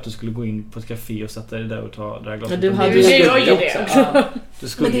önskar att du skulle gå in på ett café och sätta dig där och ta det här glaset. Men du hade ju det. Du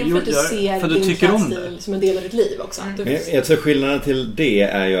skulle men det är för att du ser för du din tycker om klädstil som en del av ditt liv också. Jag tror skillnaden till det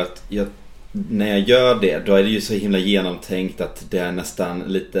är ju att när jag gör det, då är det ju så himla genomtänkt att det är nästan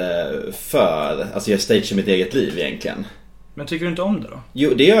lite för... Alltså jag stagear mitt eget liv egentligen. Men tycker du inte om det då?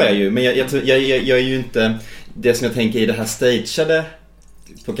 Jo, det gör jag ju. Men jag är ju inte... Det som jag tänker i det här stageade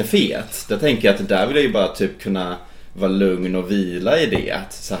på kaféet, där tänker jag att där vill jag ju bara typ kunna vara lugn och vila i det.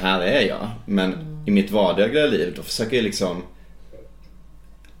 Att så här är jag. Men i mitt vardagliga liv, då försöker jag liksom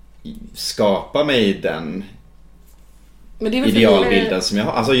skapa mig den... Men det är väl idealbilden som jag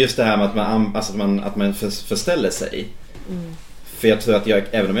har. Alltså just det här med att man förställer sig. För jag tror att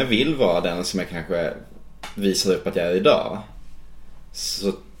även om jag vill vara den som jag kanske visar upp att jag är idag,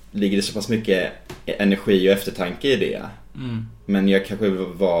 så ligger det så pass mycket energi och eftertanke i det. Men jag kanske vill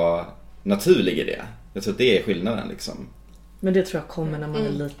vara naturlig i det. Jag tror att det är skillnaden liksom. Men det tror jag kommer när man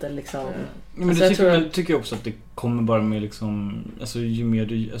är lite liksom... Men alltså, det tycker jag också att det kommer bara med liksom, alltså ju mer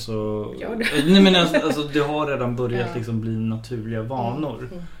du, alltså... Gör det. Nej men alltså det har redan börjat liksom bli naturliga vanor.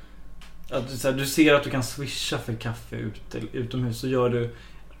 Att så här, du ser att du kan swisha för kaffe utomhus, så gör du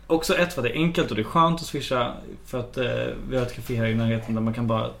också för att det är enkelt och det är skönt att swisha, för att vi har ett café här i närheten där man kan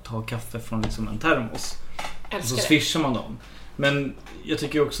bara ta kaffe från liksom en termos. Och så swishar man dem. Men jag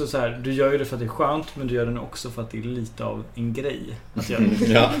tycker också så här, du gör ju det för att det är skönt, men du gör det också för att det är lite av en grej att göra det.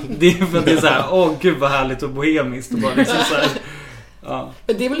 Ja. Det är för att det är så här, gud vad härligt och bohemiskt och bara liksom så här. Ja.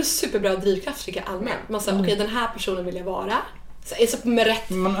 Men det är väl en superbra drivkraft tycker jag allmänt. Man säger okej, den här personen vill jag vara. Så med rätt,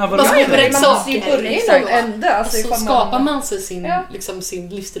 Man med rätt saker. Liksom. Så skapar man sig sin, liksom, sin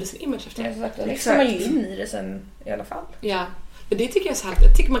livsstil och sin image efter det. Liksom man ju in i det sen i alla fall. Ja. Men det tycker jag är så här,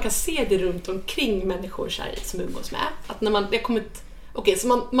 jag tycker man kan se det runt omkring människor så här, som umgås med. Att när man har kommit,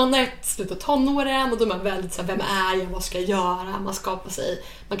 så man är ett slut av tonåren och då är man väldigt så här, vem är jag, vad ska jag göra? Man skapar sig,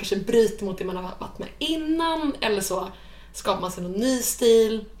 man kanske bryter mot det man har varit med innan, eller så skapar man sig någon ny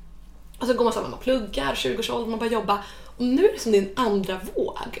stil. Och så går man samman, man pluggar, 20-årsåldern, man börjar jobba. Och nu är det som din andra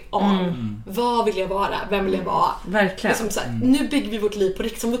våg av vad vill jag vara, vem vill jag vara. Verkligen. Liksom så här, nu bygger vi vårt liv på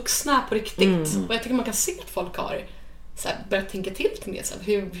riktigt, som vuxna på riktigt. Och jag tycker man kan se att folk har så här, börjat tänka till mer. Så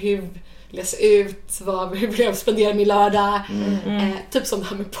här, hur läsa ut, hur vill jag spendera min lördag. Typ som det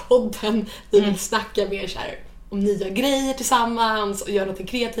här med podden. Vi vill snacka mer så här, om nya grejer tillsammans och göra något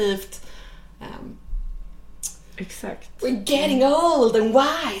kreativt. Exakt. We're getting old and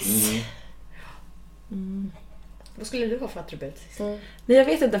wise. Vad skulle du ha för attribut? Nej, jag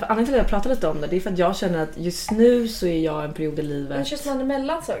vet inte, för anledningen till att jag pratar lite om det är för att jag känner att just nu så är jag en period i livet. Det känns som en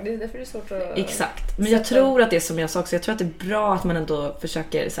mellansak, det är därför det är svårt att... Exakt, men jag tror att det är som jag sa också, jag tror att det är bra att man ändå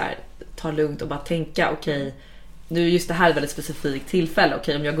försöker så här, ta lugnt och bara tänka, okej, nu är just det här ett väldigt specifikt tillfälle.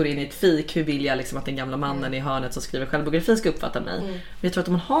 Okej, om jag går in i ett fik, hur vill jag liksom att den gamla mannen i hörnet som skriver självbiografi ska uppfatta mig? Men jag tror att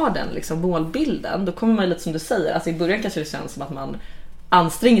om man har den liksom målbilden, då kommer man lite som du säger, alltså i början kanske det känns som att man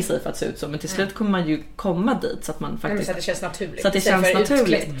anstränger sig för att se ut så, men till slut kommer man ju komma dit så att man faktiskt, så att det känns naturligt. så att det känns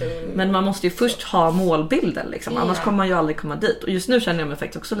naturligt. Men man måste ju först ha målbilden liksom, annars kommer man ju aldrig komma dit. Och just nu känner jag mig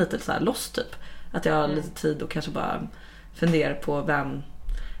faktiskt också lite så här lost typ, att jag har lite tid och kanske bara funderar på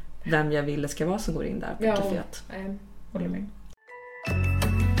vem jag vill det ska vara som går in där på kaféet. Håller med.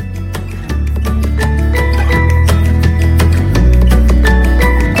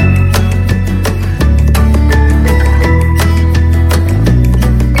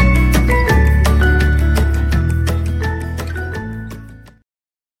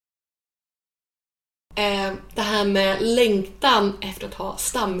 Det här med längtan efter att ha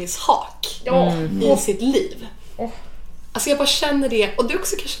stammishak i sitt liv. Alltså jag bara känner det, och det är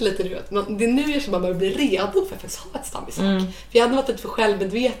också kanske lite nu att det är nu jag man börjar bli redo för att faktiskt ha ett stammishak. För jag hade varit lite för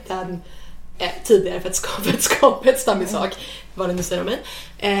självmedveten tidigare för att skapa ett stammishak, vad det nu säger om mig.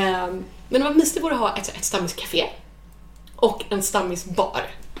 Men det var mysigt att ha ett stammiscafé och en stammisbar.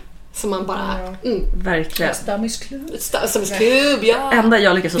 Som man bara... Verkligen. Stammisklubb. Stammisklubb, ja. Enda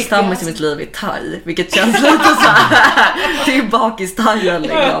jag lyckas få stammis i mitt liv är thai, vilket känns lite så här. Det är bakis-thaien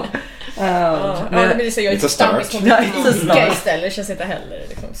liksom. Men det är så jag är inte stammis mot Ica istället. Det känns inte heller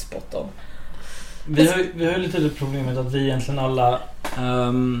liksom spot on. Vi har ju lite problemet att vi egentligen alla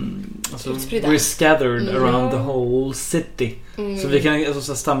we're scattered around the whole city. Så vi kan, alltså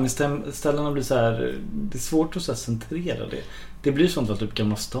så stammisställena blir så här, det är svårt att så här centrera det. Det blir sånt att typ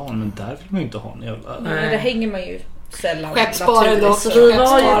Gamla stan, men där vill man ju inte ha en jävla... Men där hänger man ju sällan Skeppsbaren då. Så vi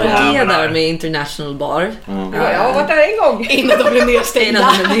var ju på det där med International Bar. Ja, jag har varit där en gång. Innan de blev nedstängda.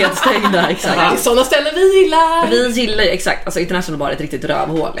 Innan de blev nedstängda, exakt. Det är sådana ställen vi gillar. Vi gillar ju exakt, alltså International Bar är ett riktigt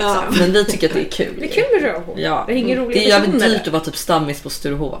rövhål liksom. Men vi tycker att det är kul. Det är kul med rövhål. Ja. Det är ingen rolig det är jävligt person dyrt att vara typ stammis på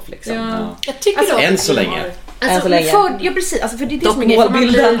Sturehof liksom. Ja. Jag tycker Alltså, då än så länge. Alltså, så länge. ja precis, alltså, för det är det Dock som är grejen, för man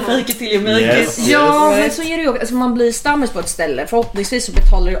målbilden, blir- fake it till you make Yes. it. Ja, men så är det ju. Alltså, man blir stammis på ett ställe. Förhoppningsvis så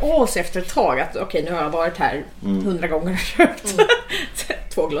betalar det av sig efter ett tag att okej, nu har jag varit här 100 gånger och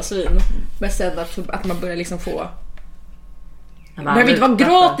köpt 2 glas vin. Men sen att man börjar liksom få... Det behöver inte vara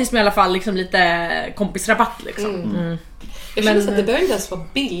gratis, men i alla fall liksom lite kompisrabatt liksom. Jag känner Men- att det behöver inte ens vara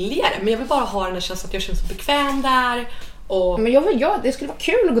billigare, men jag vill bara ha den här känslan att jag känner så bekväm där och Men det skulle vara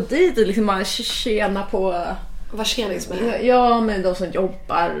kul att gå dit och liksom bara tjäna på... vara tjenis med. Ja, men de som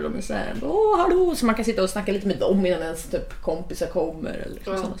jobbar och så här, hallå, så man kan sitta och snacka lite med dem innan ens typ kompisar kommer eller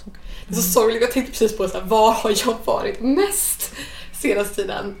liksom sådana saker. Det är så sorgligt, jag tänkte precis på så här, var har jag varit mest senaste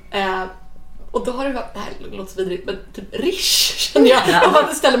tiden? Och då har det varit, det här låter vidrigt, men typ Rish känner jag. Det var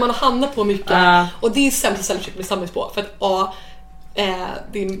ett ställe man hamnar på mycket. Och det är sämsta stället att bli stammis på. För att A,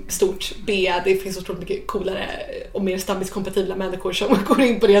 det är stort, B, det finns så mycket coolare och mer stammiskompatibla människor som går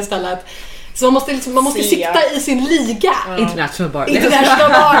in på det stället. Så man måste sikta i sin liga. International Bar. International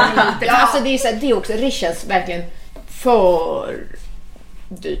Bar. Ja. Alltså det är, så här, det är också, Rish känns verkligen för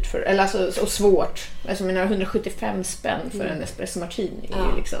dyrt för, eller alltså och svårt. Alltså mina 175 spänn för en espresso martini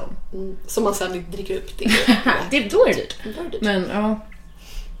är liksom. Som man sen dricker upp. Då är det dyrt. Då är det dyrt. Men ja.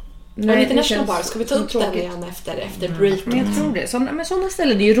 Men det International känns Bar, ska vi ta upp den tråkigt. igen efter break? Men jag tror det. Sådana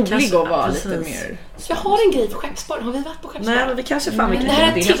ställen är ju roliga Kanske, att vara precis. lite mer. Jag har en grej för Skeppsbaren. Har vi varit på Skeppsbaren? Nej, men vi kanske fan vi kan. Det här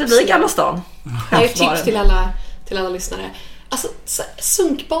är Det ett kanske tips. blir Gamla stan. Det är ett tips till alla lyssnare. Alltså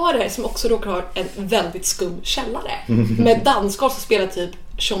sunkbarer som också råkar ha en väldigt skum källare med dansgolv som spelar typ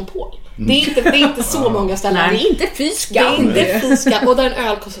Sean Paul. Det är inte så många ställen. Nej, det är inte fy Det är skam. inte fiska. Och där en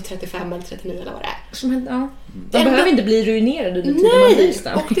öl kostar 35 eller 39 eller vad det är. Som, ja. De behöver inte bli ruinerade under tiden man blir Nej!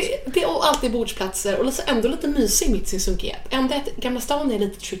 stam. Och det är alltid bordsplatser och liksom ändå lite mysig mitt i sin sunkighet. Ändå att Gamla stan är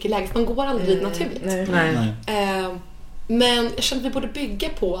lite tricky läge för man går aldrig dit naturligt. Nej. Men jag känner att vi borde bygga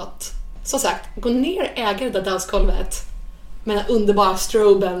på att, som sagt, gå ner och äga det där dansgolvet med den underbara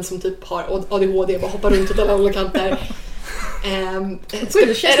stroben som typ har ADHD och bara hoppar runt åt alla håll och kanter.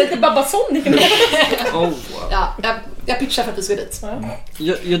 Det känns lite Babasonic. Ja, jag pitchar för att vi ska dit.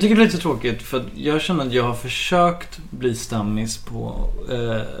 Jag tycker det är lite tråkigt för att jag känner att jag har försökt bli stammis på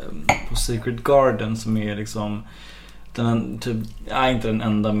Sacred Garden som är liksom den typ, inte den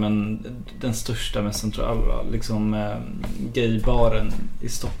enda men den största med centrala liksom gaybaren i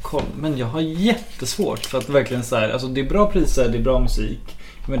Stockholm. Men jag har jättesvårt för att verkligen så här, alltså det är bra priser, det är bra musik.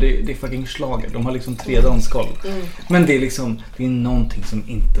 Men det är fucking schlager. De har liksom 3 dansgolv. Men det är liksom, det är någonting som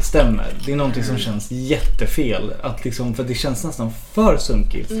inte stämmer. Det är någonting som känns jättefel. Att liksom, för det känns nästan för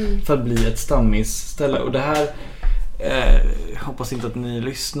sunkigt för att bli ett stammisställe. Och det här hoppas inte att ni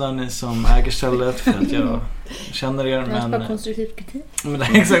lyssnar, ni som äger stället, för att jag känner er. Men Bara konstruktiv kritik. men det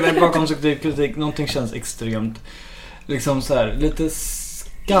är exakt, det är bara konstruktiv kritik. Någonting känns extremt liksom så här, lite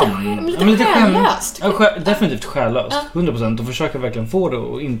skam. Lite själlöst. Ja, definitivt själlöst. 100%. Och försöker verkligen få det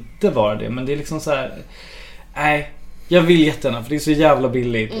och inte vara det. Men det är liksom så här. Nej, jag vill jättegärna för det är så jävla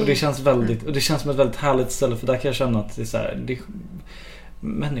billigt. Och det känns väldigt, och det känns som ett väldigt härligt ställe. För där kan jag känna att det är så här,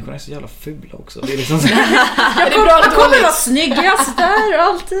 människorna är så jävla fula också. Det är liksom så här, Det är bra Man kommer vara dåligt. snyggast där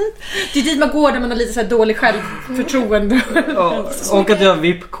alltid. Det är dit man går när man har lite så här dålig självförtroende. och att jag har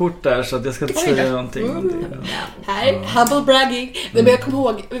VIP-kort där så att jag ska inte säga någonting. Här, humble bragging. Men jag kommer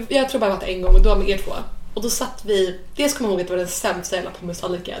ihåg, jag tror bara jag var en gång och då var med er två. Och då satt vi, dels kommer jag ihåg att det var den sämsta jävla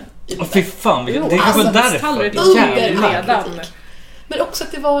pommes-tallriken i Åh, fy fan, det är kanske alltså, därför. tallrik Jävlar. redan. Men också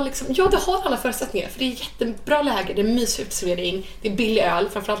att det var liksom, ja det har alla förutsättningar för det är jättebra läge, det är mysig uteservering, det är billig öl,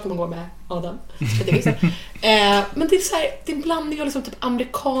 framförallt när man går med Adam. Men det är så här, det är en blandning av liksom typ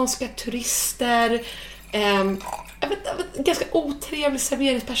amerikanska turister, jag vet, ganska otrevlig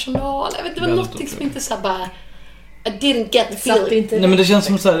serveringspersonal, jag vet, det var Väldigt någonting som otrevlig. inte så här bara I didn't get the Satt feeling. inte. Nej, men det känns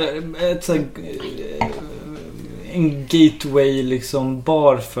som så här, en gateway liksom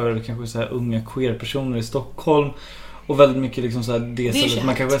bar för kanske så här unga queer-personer i Stockholm. Och väldigt mycket liksom så här det stället känt.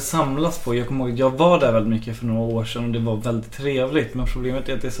 man kanske samlas på. Jag kommer ihåg att jag var där väldigt mycket för några år sedan och det var väldigt trevligt. Men problemet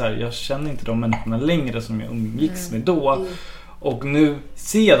är att det är så här, jag känner inte de människorna längre som jag umgicks med då. Och nu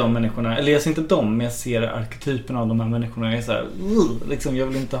ser jag de människorna, eller jag ser inte dem, men jag ser arketypen av de här människorna. Jag är så här, liksom, jag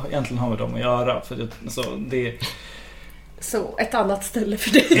vill inte egentligen ha med dem att göra. För alltså, det Så ett annat ställe för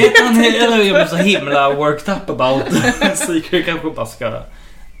dig. eller jag blir så himla worked up about Secret, kanske bara ska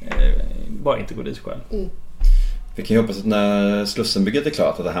bara inte gå dit själv. Vi kan ju hoppas att när Slussenbygget är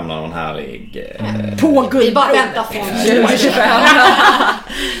klart att det hamnar någon härlig... På Vi bara väntar från 2025.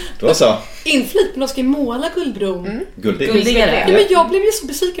 Då så. Inflyt, men de ska ju måla Guldbron. Guldig. Ja, men jag blev ju så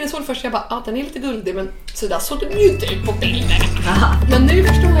besviken när jag såg det först. Jag bara, den är lite guldig, men så där såg den ju inte ut på bilden. Men nu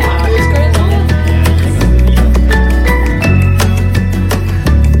förstår jag. Hur ska det vara?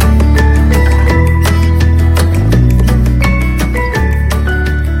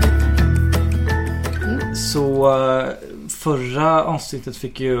 Så förra avsnittet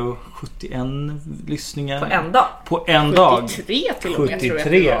fick ju 71 lyssningar. På en dag. På en dag. 73 till och med 73. tror jag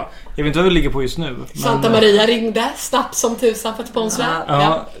att det var. Jag vet inte vad vi ligger på just nu. Santa Maria ringde snabbt som tusan för att sponsra.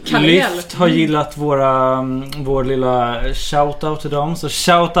 Ja, Lyft har gillat vår lilla shoutout till dem. Så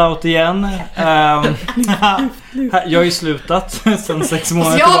shoutout igen. Jag har ju slutat sen 6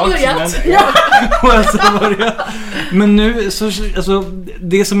 månader Jag har börjat. Men nu så, alltså,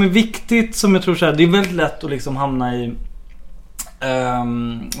 det som är viktigt, som jag tror så här, det är väldigt lätt att liksom hamna i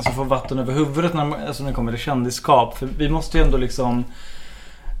alltså få vatten över huvudet när det kommer till kändisskap. För vi måste ju ändå liksom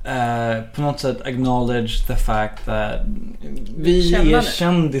på något sätt acknowledge the fact that vi är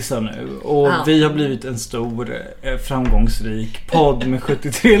kändisar nu och vi har blivit en stor framgångsrik podd med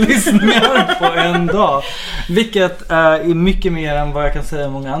 73 lyssningar på en dag, vilket är mycket mer än vad jag kan säga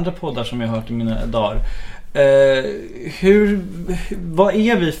om många andra poddar som jag har hört i mina dagar. Vad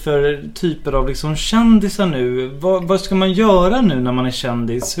är vi för typer av liksom kändisar nu? Vad ska man göra nu när man är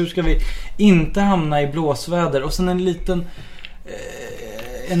kändis? Hur ska vi inte hamna i blåsväder? Och sen en liten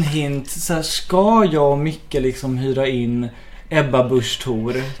en hint så här, ska jag och Micke liksom hyra in Ebba Busch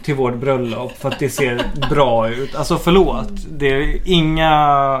Thor till vårt bröllop för att det ser bra ut? Alltså förlåt, det är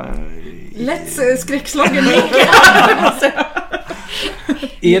inga Lätt skräckslagen Micke.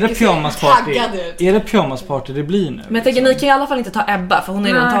 Är det pyjamasparty? Är det pyjamasparty det blir nu? Men jag tänker, ni kan i alla fall inte ta Ebba, för hon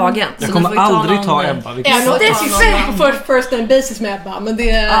är redan tagen. Jag kommer aldrig ta Ebba. Det är first name basis med Ebba, men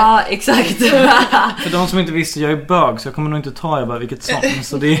det är... Ja, exakt. För de som inte visste, jag är bög, så jag kommer nog inte ta Ebba vilket som.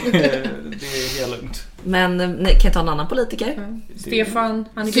 Så det är helt lugnt. Men ni kan jag ta en annan politiker? Stefan,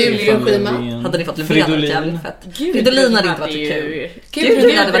 han är kul. Hade ni fått Löfven jävligt fett? Fridolin hade inte varit så kul.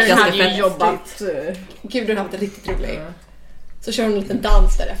 Gudrun hade varit ganska fett. Jobbat. Gudrun har varit riktigt rolig. Så kör hon en liten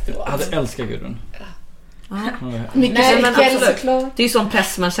dans där efteråt. Jag hade älskat Gudrun. Men absolut. Det är ju sån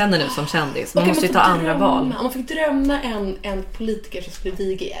press man känner nu som kändis. Man måste ju ta andra val. Om man fick drömma en politiker som skulle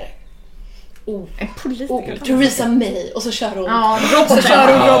viga er. En politiker? Theresa May. Och så kör hon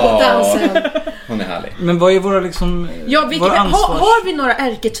robotdansen. Hon är härlig. Men vad är våra liksom... Ja, har vi några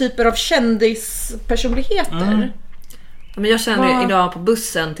ärketyper av kändispersonligheter? Men jag känner idag på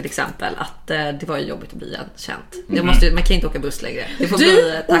bussen till exempel att det var jobbigt att bli känt. Man kan inte åka buss längre. Det får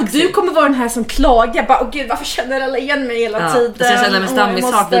bli taxi. Du kommer vara den här som klagar. Bara, gud, varför känner alla igen mig hela tiden? Så jag känner med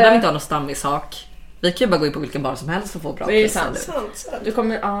stammissak. Vi behöver inte ha någon stammissak. Vi kan ju bara gå in på vilken bar som helst och få bra pris. Det är sant. Du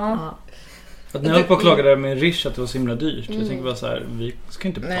kommer, Att ni höll på att klaga där med Rish att det var så himla dyrt. Jag tänker bara så här, vi ska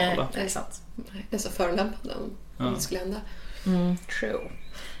inte betala. Nej, det är sant. Det är så förolämpande om det skulle hända. True.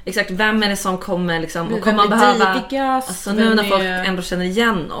 Exakt, vem är det som kommer liksom, och kommer man behöva alltså nu när folk ändå känner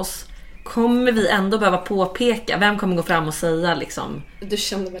igen oss, kommer vi ändå behöva påpeka, vem kommer gå fram och säga liksom, du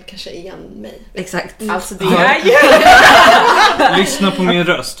känner väl kanske igen mig. Exakt. Alltså det är ju lyssna på min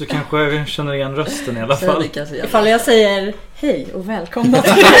röst, du kanske känner igen rösten i alla fall. Ifall jag säger hej och välkomna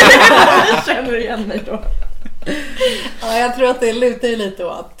känner igen mig då. Ja, jag tror att det lutar ju lite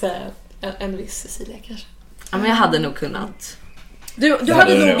åt en viss Cecilia kanske. Ja, men jag hade nog kunnat. Du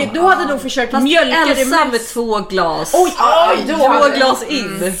hade nog försökt mjölka Elsa med 2 glas. Oj, 2 glas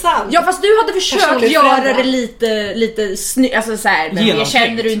in. Ja, fast du hade försökt göra det lite snyggt, alltså så här, men jag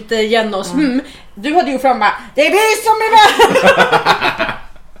känner du inte igen oss. Du hade ju fram bara, det är vi som är med.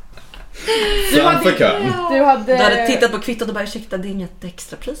 Du hade tittat på kvittot och bara, ursäkta, det är inget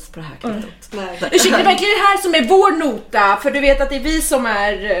extra pris på det här kvittot. Ursäkta, det är verkligen det här som är vår nota, för du vet att det är vi som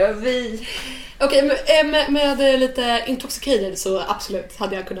är vi. Okej, med lite intoxicated så absolut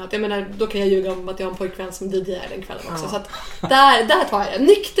hade jag kunnat. Jag menar, då kan jag ljuga om att jag har en pojkvän som DJ:ar den kvällen också. Så att där tar jag det.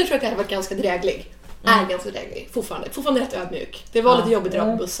 Nykter tror jag att jag hade varit ganska dräglig. Är ganska dräglig. Fortfarande rätt ödmjuk. Det var lite jobbigt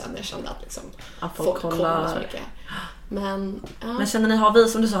på bussen när jag kände att liksom, folk kollar så mycket. Men känner ni, har vi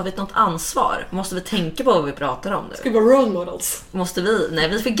som du sa, har vi något ansvar? Måste vi tänka på vad vi pratar om nu? Ska vi vara role models? Måste vi? Nej,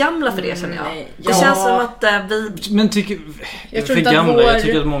 vi är för gamla för det, känner jag. Det känns som att vi... Men jag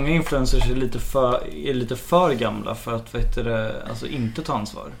tycker att många influencers är lite för gamla för att alltså, inte ta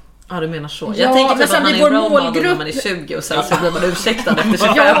ansvar. Ja, du menar så. Jag tänker typ att man är en role model när man är 20 och sen så blir man ursäktad efter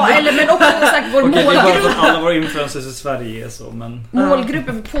 25. Ja, eller men också sagt vår målgrupp. Alla våra influencers i Sverige är så, men...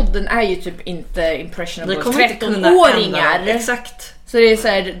 Målgruppen för podden är ju typ inte impressionable 13-åringar. Exakt. Så det är så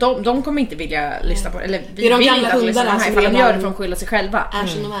här, de kommer inte vilja lyssna på, eller vi Det är de vill gamla inte att lyssna på hundarna de här som ifall de redan gör det för att skylla sig själva. är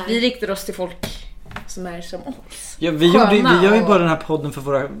som de är. Vi riktar oss till folk som är som oss. Ja, vi gör ju och- bara den här podden för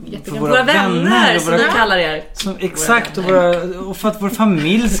våra Våra vänner och som vi kallar er. Exakt, och för att vår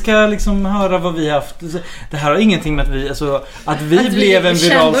familj ska liksom höra vad vi har haft. Det här har ingenting med att vi, alltså, att vi blev en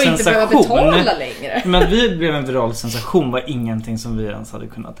viral sensation. Men att vi blev en viral sensation var ingenting som vi ens hade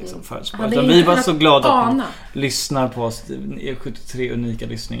kunnat liksom förutspå. Utan vi var så glada att ni lyssnar på oss. 73 unika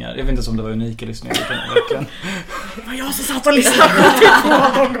lyssningar. Jag vet inte om det var unika lyssningar utan verkligen. Det var jag som satt och lyssnade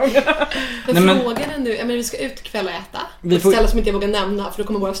på de gångerna. Men frågan är nu, vi ska ut ikväll och äta. Vi Ett får- ställe som inte jag vågar nämna, för då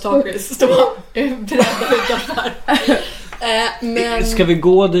kommer våra stalkers stå beredda utanför. Men Ska vi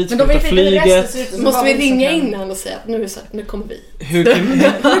gå dit, Men ska de vi vet ta inte hur resten flyget? ser ut. Så måste bara vi vi ringa som kan- innan och säga att nu kommer vi. Hur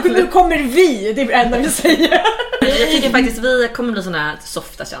kan Nu kommer vi, det är det enda vi säger. Jag tycker faktiskt vi kommer bli såna här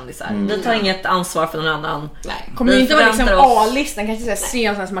softa kändisar. Vi tar inget ansvar för någon annan. Nej. Kommer ju Vi inte vara liksom förväntar oss- A-listan, kanske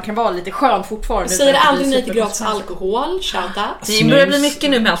säga sen så man kan vara lite skön fortfarande. Säger utan att aldrig bli nej till gratis superkonsekvent. alkohol, shoutout. Det börjar bli mycket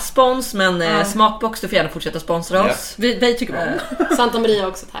nu med all spons, men Smakbox, du får gärna fortsätta sponsra oss. Vi tycker om. Santa Maria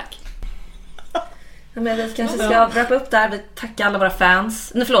också, tack. Ja, men vi kanske ska wrappa upp där. Vi tackar alla våra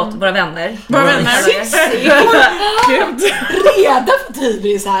fans. Nej, förlåt, våra vänner. Våra vänner. Gud. Reda på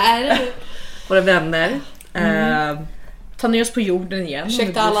Tibris här. Våra vänner. Ta ner oss på jorden igen.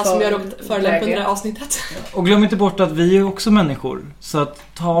 Ursäkta alla som jag råkat förolämpa under det här avsnittet. Och glöm inte bort att vi är också människor. Så att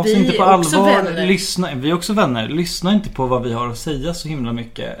ta oss Vi inte på är också allvar. vänner. Vi är också vänner. Lyssna inte på vad vi har att säga så himla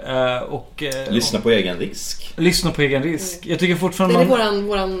mycket. Lyssna på egen risk. Lyssna på egen risk. Jag tycker fortfarande Det är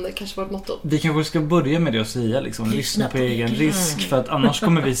våran kanske vårt motto. vi kanske ska börja med det och säga liksom, lyssna på egen risk. För att annars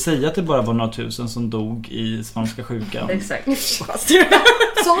kommer vi säga att det bara var några tusen som dog i spanska sjukan. Exakt.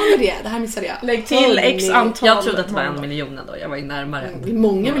 Sa ni det? Det här missade jag. Lägg till x antal. Jag trodde att det var 1 miljon då. Jag var ju närmare. Det är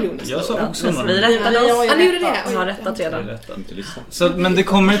många miljoner. Jag sa också Men några. vi rättade oss. Ja, ni gjorde det. Jag har rättat redan. Inte lyssna. Så, men det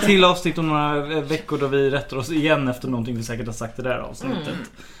kommer ett till avsnitt om några veckor då vi rättar oss igen efter någonting vi säkert har sagt i det där avsnittet.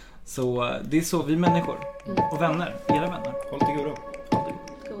 Så det är så vi människor och vänner, era vänner. Håll till godo.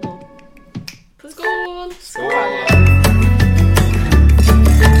 Skål! Skål!